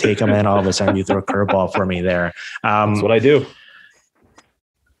Chris is going to take him in. All of a sudden you throw a curveball for me there. That's what I do.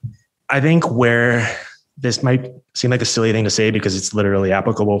 I think where this might seem like a silly thing to say because it's literally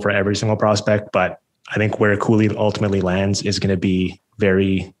applicable for every single prospect, but I think where Cooley ultimately lands is going to be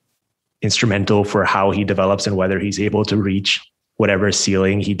very instrumental for how he develops and whether he's able to reach whatever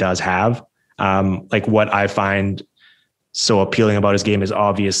ceiling he does have. Like what I find so appealing about his game is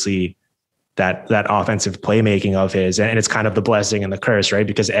obviously that offensive playmaking of his, and it's kind of the blessing and the curse, right?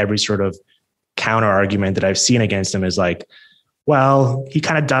 Because every sort of counter argument that I've seen against him is like, well, he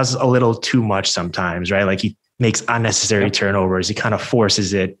kind of does a little too much sometimes, right? Like he makes unnecessary turnovers. He kind of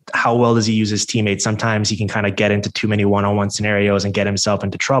forces it. How well does he use his teammates? Sometimes he can kind of get into too many one-on-one scenarios and get himself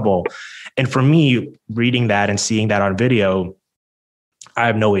into trouble. And for me, reading that and seeing that on video, I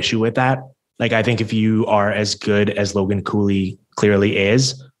have no issue with that. Like, I think if you are as good as Logan Cooley clearly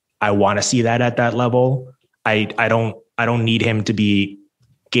is, I want to see that at that level. I don't need him to be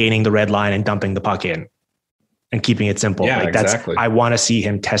gaining the red line and dumping the puck in and keeping it simple. Yeah, like that's, exactly. I want to see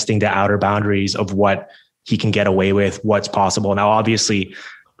him testing the outer boundaries of what he can get away with, what's possible. Now, obviously,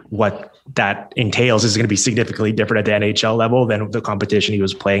 what that entails is going to be significantly different at the NHL level than the competition he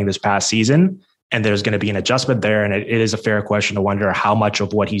was playing this past season. And there's going to be an adjustment there. And it is a fair question to wonder how much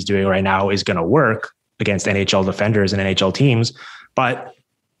of what he's doing right now is going to work against NHL defenders and NHL teams. But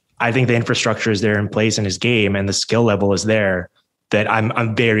I think the infrastructure is there in place in his game, and the skill level is there, that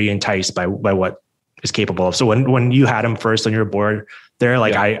I'm very enticed by what is capable of. So when you had him first on your board there,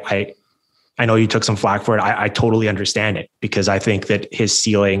 like I know you took some flack for it. I totally understand it, because I think that his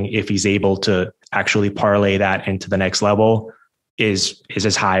ceiling, if he's able to actually parlay that into the next level, is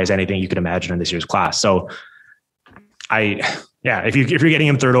as high as anything you could imagine in this year's class. So if you're getting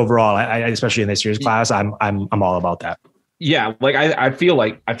him third overall, I especially in this year's class, I'm all about that. Yeah, like I feel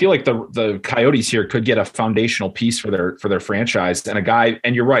like the Coyotes here could get a foundational piece for their franchise, and a guy.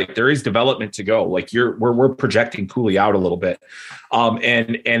 And you're right, there is development to go. Like we're projecting Cooley out a little bit,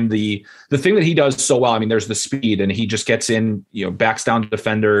 and the thing that he does so well. I mean, there's the speed, and he just gets in, backs down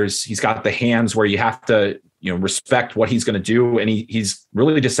defenders. He's got the hands where you have to respect what he's going to do, and he's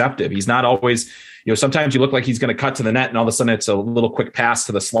really deceptive. He's not always. Sometimes you look like he's going to cut to the net, and all of a sudden it's a little quick pass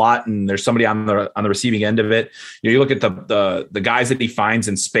to the slot, and there's somebody on the receiving end of it. You look at the guys that he finds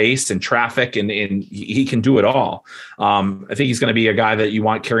in space and traffic, and he can do it all. I think he's going to be a guy that you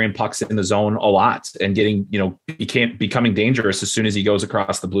want carrying pucks in the zone a lot and getting, becoming dangerous as soon as he goes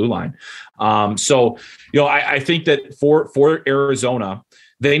across the blue line. I think that for Arizona,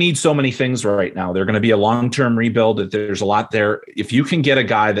 they need so many things right now. They're going to be a long-term rebuild. There's a lot there. If you can get a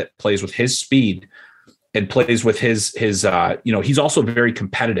guy that plays with his speed and plays with his he's also very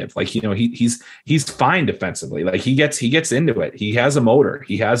competitive. Like, he's fine defensively. Like he gets into it. He has a motor.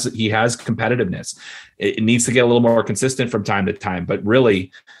 He has competitiveness. It needs to get a little more consistent from time to time. But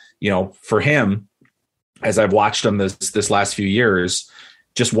really, for him, as I've watched him this last few years,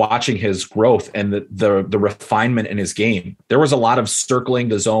 just watching his growth and the refinement in his game. There was a lot of circling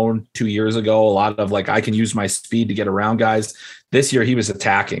the zone 2 years ago, a lot of I can use my speed to get around guys. This year he was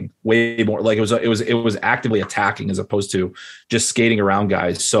attacking way more. Like it was actively attacking as opposed to just skating around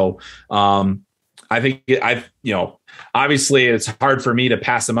guys. So I think obviously it's hard for me to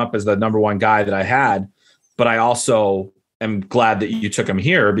pass him up as the number one guy that I had, but I also am glad that you took him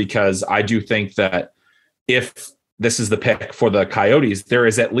here, because I do think that if this is the pick for the Coyotes, there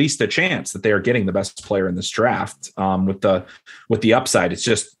is at least a chance that they are getting the best player in this draft with the upside. It's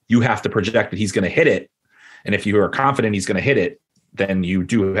just, you have to project that he's going to hit it. And if you are confident he's going to hit it, then you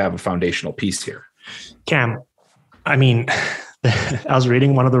do have a foundational piece here. Cam, I mean, I was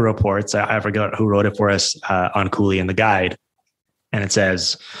reading one of the reports. I forgot who wrote it for us on Cooley in the guide. And it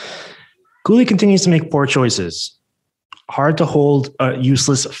says, Cooley continues to make poor choices. Hard to hold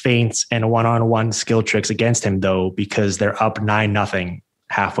useless feints and one-on-one skill tricks against him, though, because they're up 9-0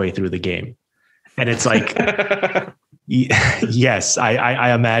 halfway through the game. And it's like, yes,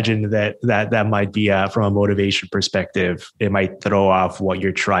 I imagine that might be from a motivation perspective, it might throw off what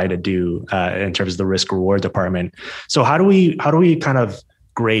you're trying to do in terms of the risk reward department. So how do we kind of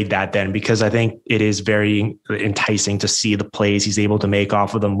grade that then? Because I think it is very enticing to see the plays he's able to make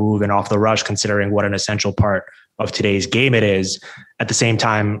off of the move and off the rush, considering what an essential part of today's game it is. At the same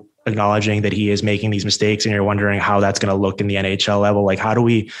time, acknowledging that he is making these mistakes, and you're wondering how that's going to look in the NHL level. Like, how do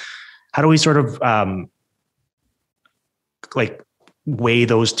we sort of weigh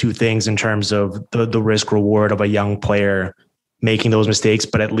those two things in terms of the risk reward of a young player making those mistakes,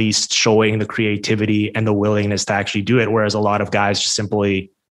 but at least showing the creativity and the willingness to actually do it. Whereas a lot of guys just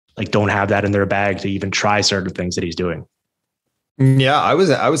simply don't have that in their bag to even try certain things that he's doing. Yeah, I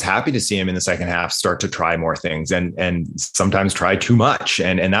was happy to see him in the second half start to try more things and sometimes try too much.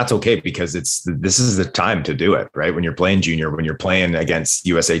 And that's okay, because this is the time to do it, right? When you're playing junior, when you're playing against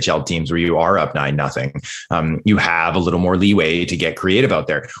USHL teams where you are up 9-0, you have a little more leeway to get creative out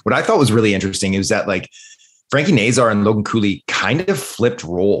there. What I thought was really interesting is that Frankie Nazar and Logan Cooley kind of flipped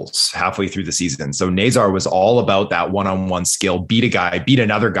roles halfway through the season. So Nazar was all about that one-on-one skill, beat a guy, beat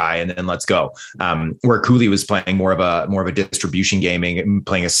another guy, and then let's go. Where Cooley was playing more of a distribution gaming,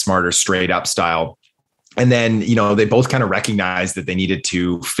 playing a smarter, straight up style. And then, they both kind of recognized that they needed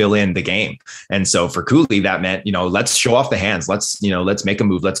to fill in the game. And so for Cooley, that meant, let's show off the hands. Let's make a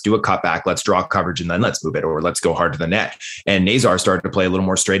move. Let's do a cutback. Let's draw coverage and then let's move it, or let's go hard to the net. And Nazar started to play a little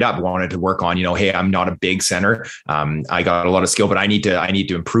more straight up, wanted to work on, hey, I'm not a big center. I got a lot of skill, but I need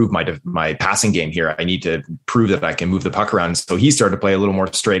to improve my passing game here. I need to prove that I can move the puck around. So he started to play a little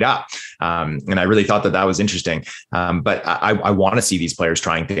more straight up. And I really thought that was interesting. But I want to see these players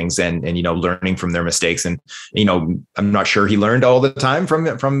trying things and learning from their mistakes mistakes. And, I'm not sure he learned all the time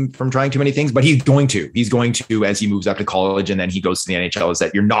from trying too many things, but he's going to as he moves up to college and then he goes to the NHL, is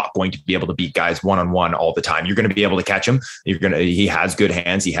that you're not going to be able to beat guys one-on-one all the time. You're going to be able to catch him. He has good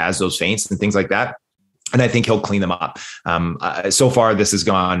hands. He has those feints and things like that. And I think he'll clean them up. So far, this has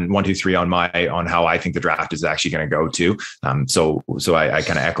gone 1, 2, 3 on how I think the draft is actually going to go too. So I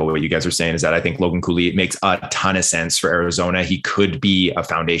kind of echo what you guys are saying, is that I think Logan Cooley makes a ton of sense for Arizona. He could be a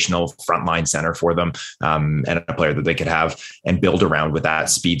foundational frontline center for them, and a player that they could have and build around with that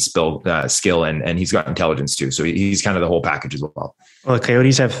speed, skill, and he's got intelligence too. So he's kind of the whole package as well. Well, the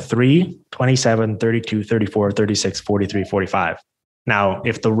Coyotes have 3, 27, 32, 34, 36, 43, 45. Now,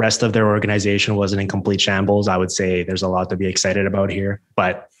 if the rest of their organization wasn't in complete shambles, I would say there's a lot to be excited about here.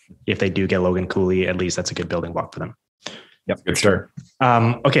 But if they do get Logan Cooley, at least that's a good building block for them. Yep, good start.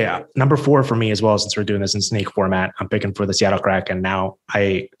 Okay, number 4 for me as well, since we're doing this in snake format, I'm picking for the Seattle Kraken. Now,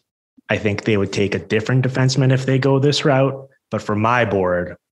 I think they would take a different defenseman if they go this route. But for my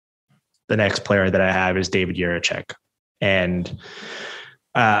board, the next player that I have is David Jiricek. And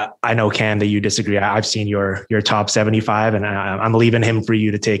I know, Cam, that you disagree. I've seen your top 75, and I'm leaving him for you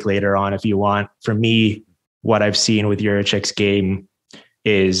to take later on if you want. For me, what I've seen with Jiricek's game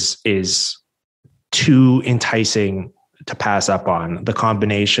is too enticing to pass up on. The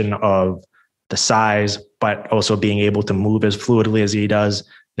combination of the size, but also being able to move as fluidly as he does,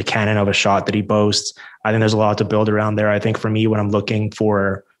 the cannon of a shot that he boasts. I think there's a lot to build around there. I think for me, when I'm looking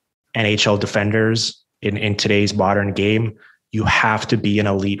for NHL defenders in today's modern game, you have to be an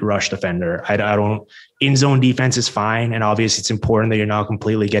elite rush defender. I don't, in zone defense is fine. And obviously it's important that you're not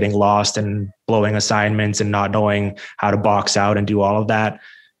completely getting lost and blowing assignments and not knowing how to box out and do all of that.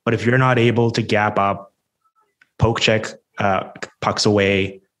 But if you're not able to gap up, poke check pucks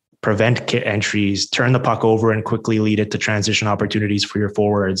away, prevent entries, turn the puck over and quickly lead it to transition opportunities for your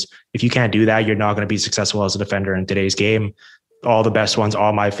forwards. If you can't do that, you're not going to be successful as a defender in today's game. All the best ones,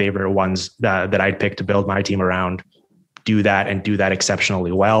 all my favorite ones that I'd pick to build my team around, do that and do that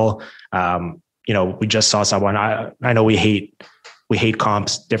exceptionally well. We just saw someone, I know we hate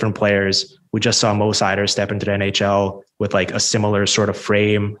comps, different players. We just saw Mo Seider step into the NHL with like a similar sort of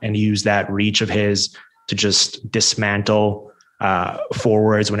frame and use that reach of his to just dismantle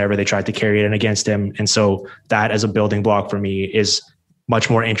forwards whenever they tried to carry it in against him. And so that as a building block for me is much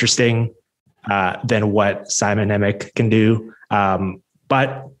more interesting than what Simon Nemec can do.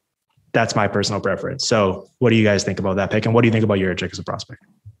 But that's my personal preference. So what do you guys think about that pick? And what do you think about Jiricek as a prospect?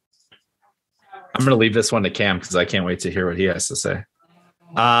 I'm going to leave this one to Cam because I can't wait to hear what he has to say.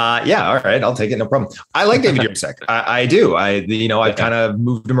 Yeah. All right. I'll take it. No problem. I like David Jiricek. I do. I've kind of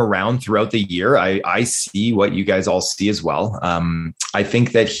moved him around throughout the year. I see what you guys all see as well. I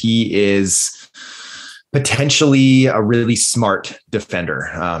think that he is potentially a really smart defender.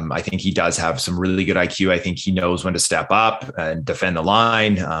 I think he does have some really good IQ. I think he knows when to step up and defend the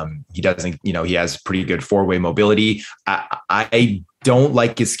line. He doesn't, he has pretty good 4-way mobility. I don't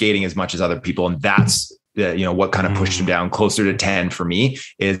like his skating as much as other people. And that's, what kind of pushed him down closer to 10 for me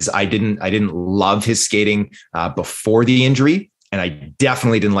is I didn't love his skating before the injury. And I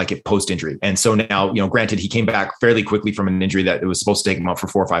definitely didn't like it post-injury. And so now, granted, he came back fairly quickly from an injury that it was supposed to take him out for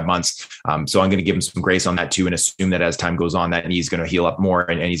 4 or 5 months. So I'm going to give him some grace on that too, and assume that as time goes on, that knee's going to heal up more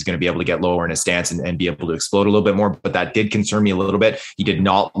and he's going to be able to get lower in his stance and be able to explode a little bit more. But that did concern me a little bit. He did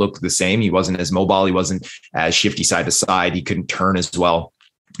not look the same. He wasn't as mobile. He wasn't as shifty side to side. He couldn't turn as well.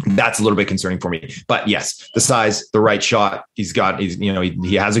 That's a little bit concerning for me, but yes, the size, the right shot. He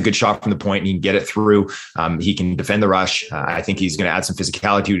has a good shot from the point and he can get it through. He can defend the rush. I think he's going to add some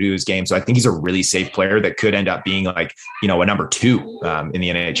physicality to his game. So I think he's a really safe player that could end up being like, a number 2 in the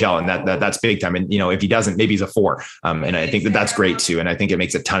NHL. And that's big time. And, if he doesn't, maybe he's a 4. And I think that's great too. And I think it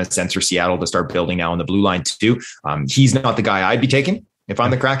makes a ton of sense for Seattle to start building now on the blue line too. He's not the guy I'd be taking if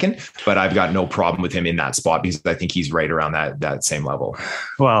I'm the Kraken, but I've got no problem with him in that spot because I think he's right around that same level.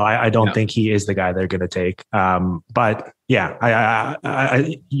 Well, I don't think he is the guy they're going to take. But yeah,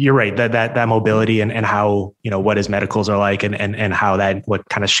 I you're right. That mobility and how, what his medicals are like and how what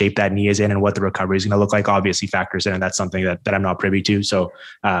kind of shape that knee is in and what the recovery is going to look like obviously factors in. And that's something that I'm not privy to. So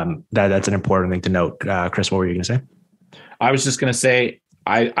that's an important thing to note. Chris, what were you going to say? I was just going to say,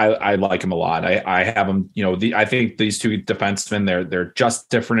 I like him a lot. I have him, I think these two defensemen, they're just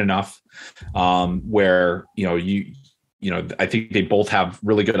different enough where, I think they both have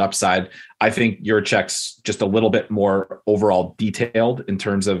really good upside. I think Jiricek's just a little bit more overall detailed in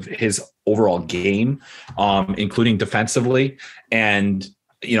terms of his overall game, including defensively. And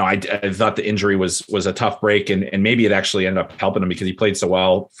I thought the injury was a tough break, and maybe it actually ended up helping him because he played so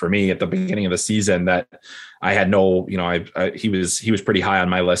well for me at the beginning of the season that I had no, he was pretty high on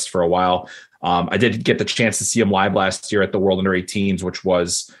my list for a while. I did get the chance to see him live last year at the World Under 18s, which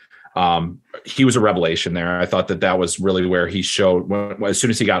was, he was a revelation there. I thought that was really where he showed as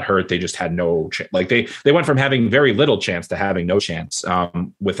soon as he got hurt, they just had no chance. Like they went from having very little chance to having no chance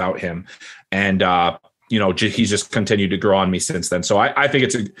without him. And, he's just continued to grow on me since then. So I think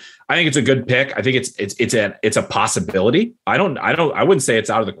it's a good pick. I think it's a possibility. I wouldn't say it's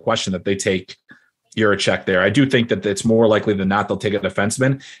out of the question that they take Jiricek there. I do think that it's more likely than not they'll take a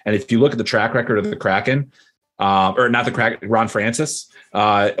defenseman. And if you look at the track record of the Kraken, or not the Kraken, Ron Francis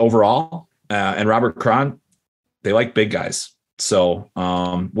overall, and Robert Cron, they like big guys. So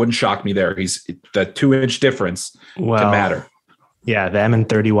wouldn't shock me there. He's the 2-inch difference can matter. Yeah, them and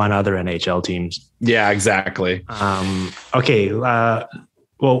 31 other NHL teams. Yeah, exactly. Okay.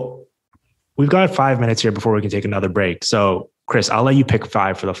 Well, we've got 5 minutes here before we can take another break. So, Chris, I'll let you pick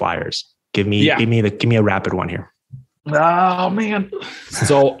 5 for the Flyers. Give me a rapid one here. Oh man.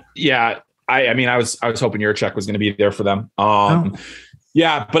 So yeah, I was hoping Jiricek was going to be there for them.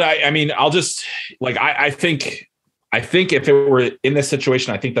 Yeah, but I'll just I think if it were in this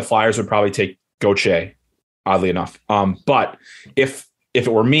situation, I think the Flyers would probably take Gauthier. Oddly enough. But if it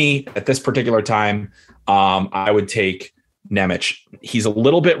were me at this particular time, I would take Nemec. He's a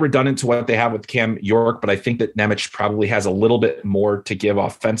little bit redundant to what they have with Cam York, but I think that Nemec probably has a little bit more to give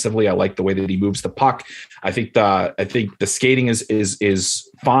offensively. I like the way that he moves the puck. I think the skating is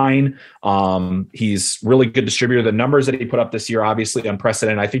fine. He's really good distributor. The numbers that he put up this year, obviously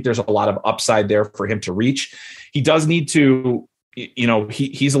unprecedented. I think there's a lot of upside there for him to reach. He does need to,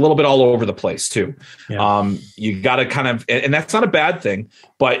 he's a little bit all over the place too. Yeah. You got to kind of, and that's not a bad thing,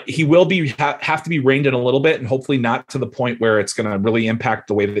 but he will have to be reined in a little bit, and hopefully not to the point where it's going to really impact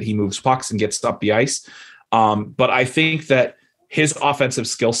the way that he moves pucks and gets up the ice. But I think that his offensive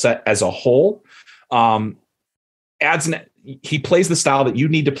skill set as a whole he plays the style that you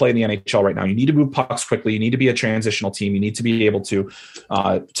need to play in the NHL right now. You need to move pucks quickly. You need to be a transitional team. You need to be able to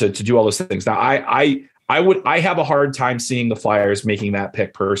do all those things. Now, I have a hard time seeing the Flyers making that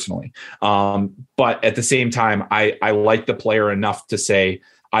pick personally. But at the same time, I like the player enough to say,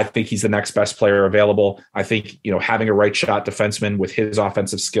 I think he's the next best player available. I think, having a right shot defenseman with his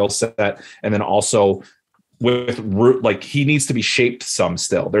offensive skill set, and then also with he needs to be shaped some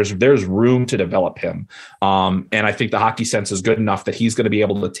still. There's room to develop him. And I think the hockey sense is good enough that he's going to be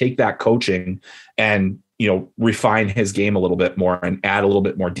able to take that coaching and, refine his game a little bit more and add a little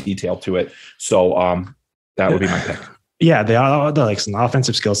bit more detail to it. So, that would be my pick. Yeah, the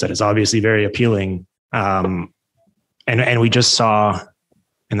offensive skill set is obviously very appealing. And we just saw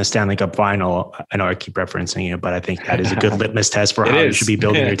in the Stanley Cup final, I know I keep referencing it, but I think that is a good litmus test for how you should be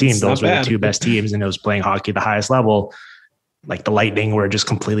building your team. Those were the two best teams, and it was playing hockey at the highest level. Like the Lightning were just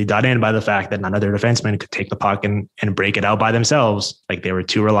completely done in by the fact that none of their defensemen could take the puck and break it out by themselves. Like they were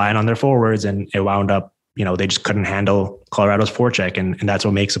too reliant on their forwards, and it wound up, they just couldn't handle Colorado's forecheck. And that's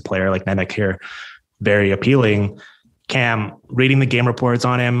what makes a player like Nemec here very appealing. Cam, reading the game reports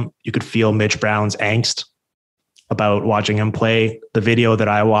on him, you could feel Mitch Brown's angst about watching him play. The video that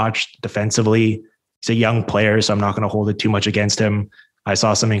I watched defensively, he's a young player, so I'm not going to hold it too much against him. I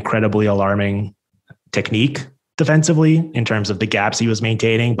saw some incredibly alarming technique defensively in terms of the gaps he was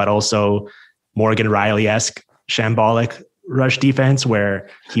maintaining, but also Morgan Rielly-esque shambolic rush defense where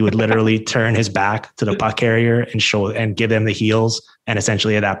he would literally turn his back to the puck carrier and give them the heels. And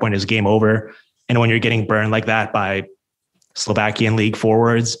essentially at that point is game over. And when you're getting burned like that by Slovakian league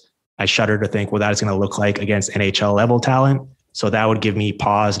forwards, I shudder to think what that is going to look like against NHL level talent. So that would give me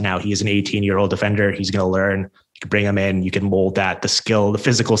pause. Now he is an 18-year-old defender. He's going to learn. You can bring him in. You can mold that. The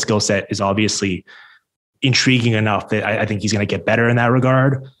physical skill set is obviously intriguing enough that I think he's going to get better in that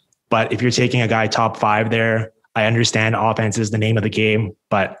regard. But if you're taking a guy top 5 there, I understand offense is the name of the game,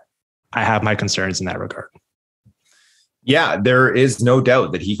 but I have my concerns in that regard. Yeah, there is no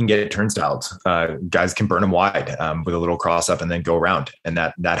doubt that he can get turnstiles. Guys can burn him wide with a little cross up and then go around. And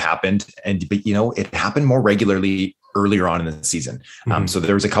that happened. But it happened more regularly earlier on in the season. So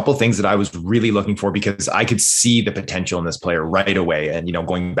there was a couple of things that I was really looking for because I could see the potential in this player right away. And,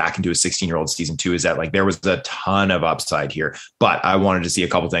 going back into a 16-year-old season 2 is that there was a ton of upside here, but I wanted to see a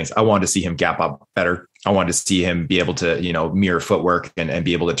couple of things. I wanted to see him gap up better. I wanted to see him be able to, mirror footwork and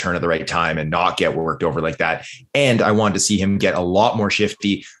be able to turn at the right time and not get worked over like that. And I wanted to see him get a lot more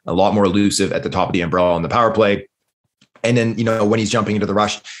shifty, a lot more elusive at the top of the umbrella on the power play. And then, when he's jumping into the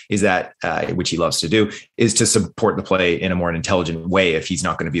rush, is that, which he loves to do, is to support the play in a more intelligent way if he's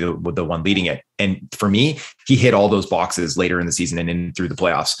not going to be the one leading it. And for me, he hit all those boxes later in the season and in through the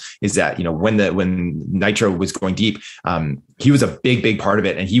playoffs. Is that, when Nitro was going deep, he was a big part of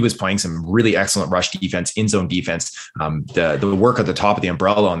it. And he was playing some really excellent rush defense, in zone defense. The work at the top of the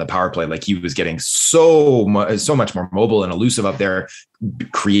umbrella on the power play, like he was getting so much more mobile and elusive up there,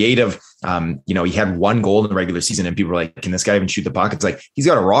 creative. He had one goal in the regular season and people were like, can this guy even shoot the puck? It's like, he's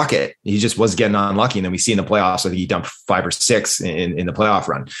got a rocket. He just was getting unlucky. And then we see in the playoffs, I think he dumped 5 or 6 in the playoff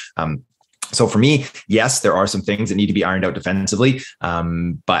run. So for me, yes, there are some things that need to be ironed out defensively.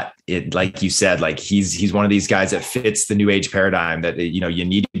 But it, like you said, like he's one of these guys that fits the new age paradigm that, you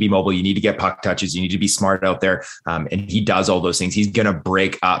need to be mobile, you need to get puck touches, you need to be smart out there. And he does all those things. He's going to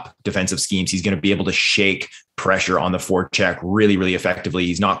break up defensive schemes. He's going to be able to shake pressure on the forecheck really, really effectively.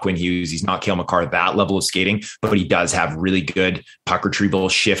 He's not Quinn Hughes. He's not Cale Makar, that level of skating, but he does have really good puck retrieval,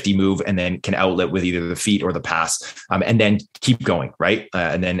 shifty move, and then can outlet with either the feet or the pass, and then keep going, right?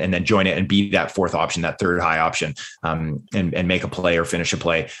 And then join it and be that fourth option, that third high option, and make a play or finish a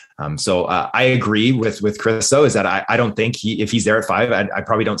play. So I agree with Chris, though, is that I don't think if he's there at 5, I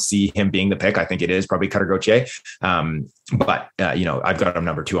probably don't see him being the pick. I think it is probably Cutter Gauthier. But I've got him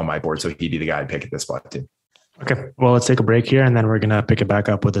number 2 on my board, so he'd be the guy I'd pick at this spot too. Okay. Well, let's take a break here and then we're going to pick it back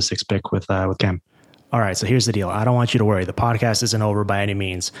up with the 6th pick with Cam. All right. So here's the deal. I don't want you to worry. The podcast isn't over by any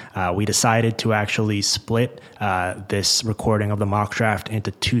means. We decided to actually split this recording of the mock draft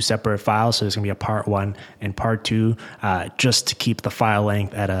into 2 separate files. So there's going to be a part 1 and part 2, just to keep the file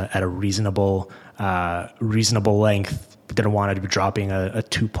length at a reasonable length. Didn't want to be dropping a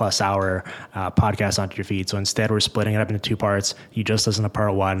 2+ hour podcast onto your feed. So instead, we're splitting it up into 2 parts. You just listen to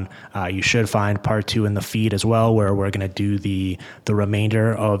part 1. You should find part 2 in the feed as well, where we're going to do the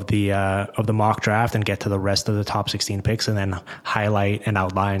remainder of the mock draft and get to the rest of the top 16 picks, and then highlight and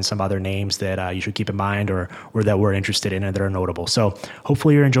outline some other names that you should keep in mind or that we're interested in and that are notable. So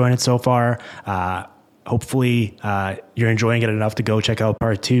hopefully you're enjoying it so far. Hopefully you're enjoying it enough to go check out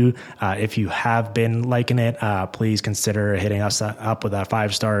part 2. If you have been liking it, please consider hitting us up with a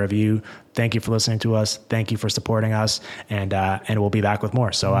 5-star review. Thank you for listening to us. Thank you for supporting us. And we'll be back with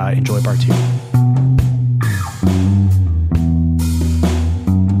more. So enjoy part 2.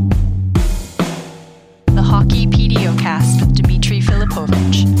 The Hockey PDOcast with Dmitry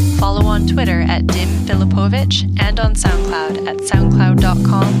Filipovich. Follow on Twitter at DimFilipovich and on SoundCloud at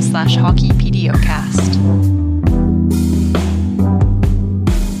soundcloud.com/hockeypdocast.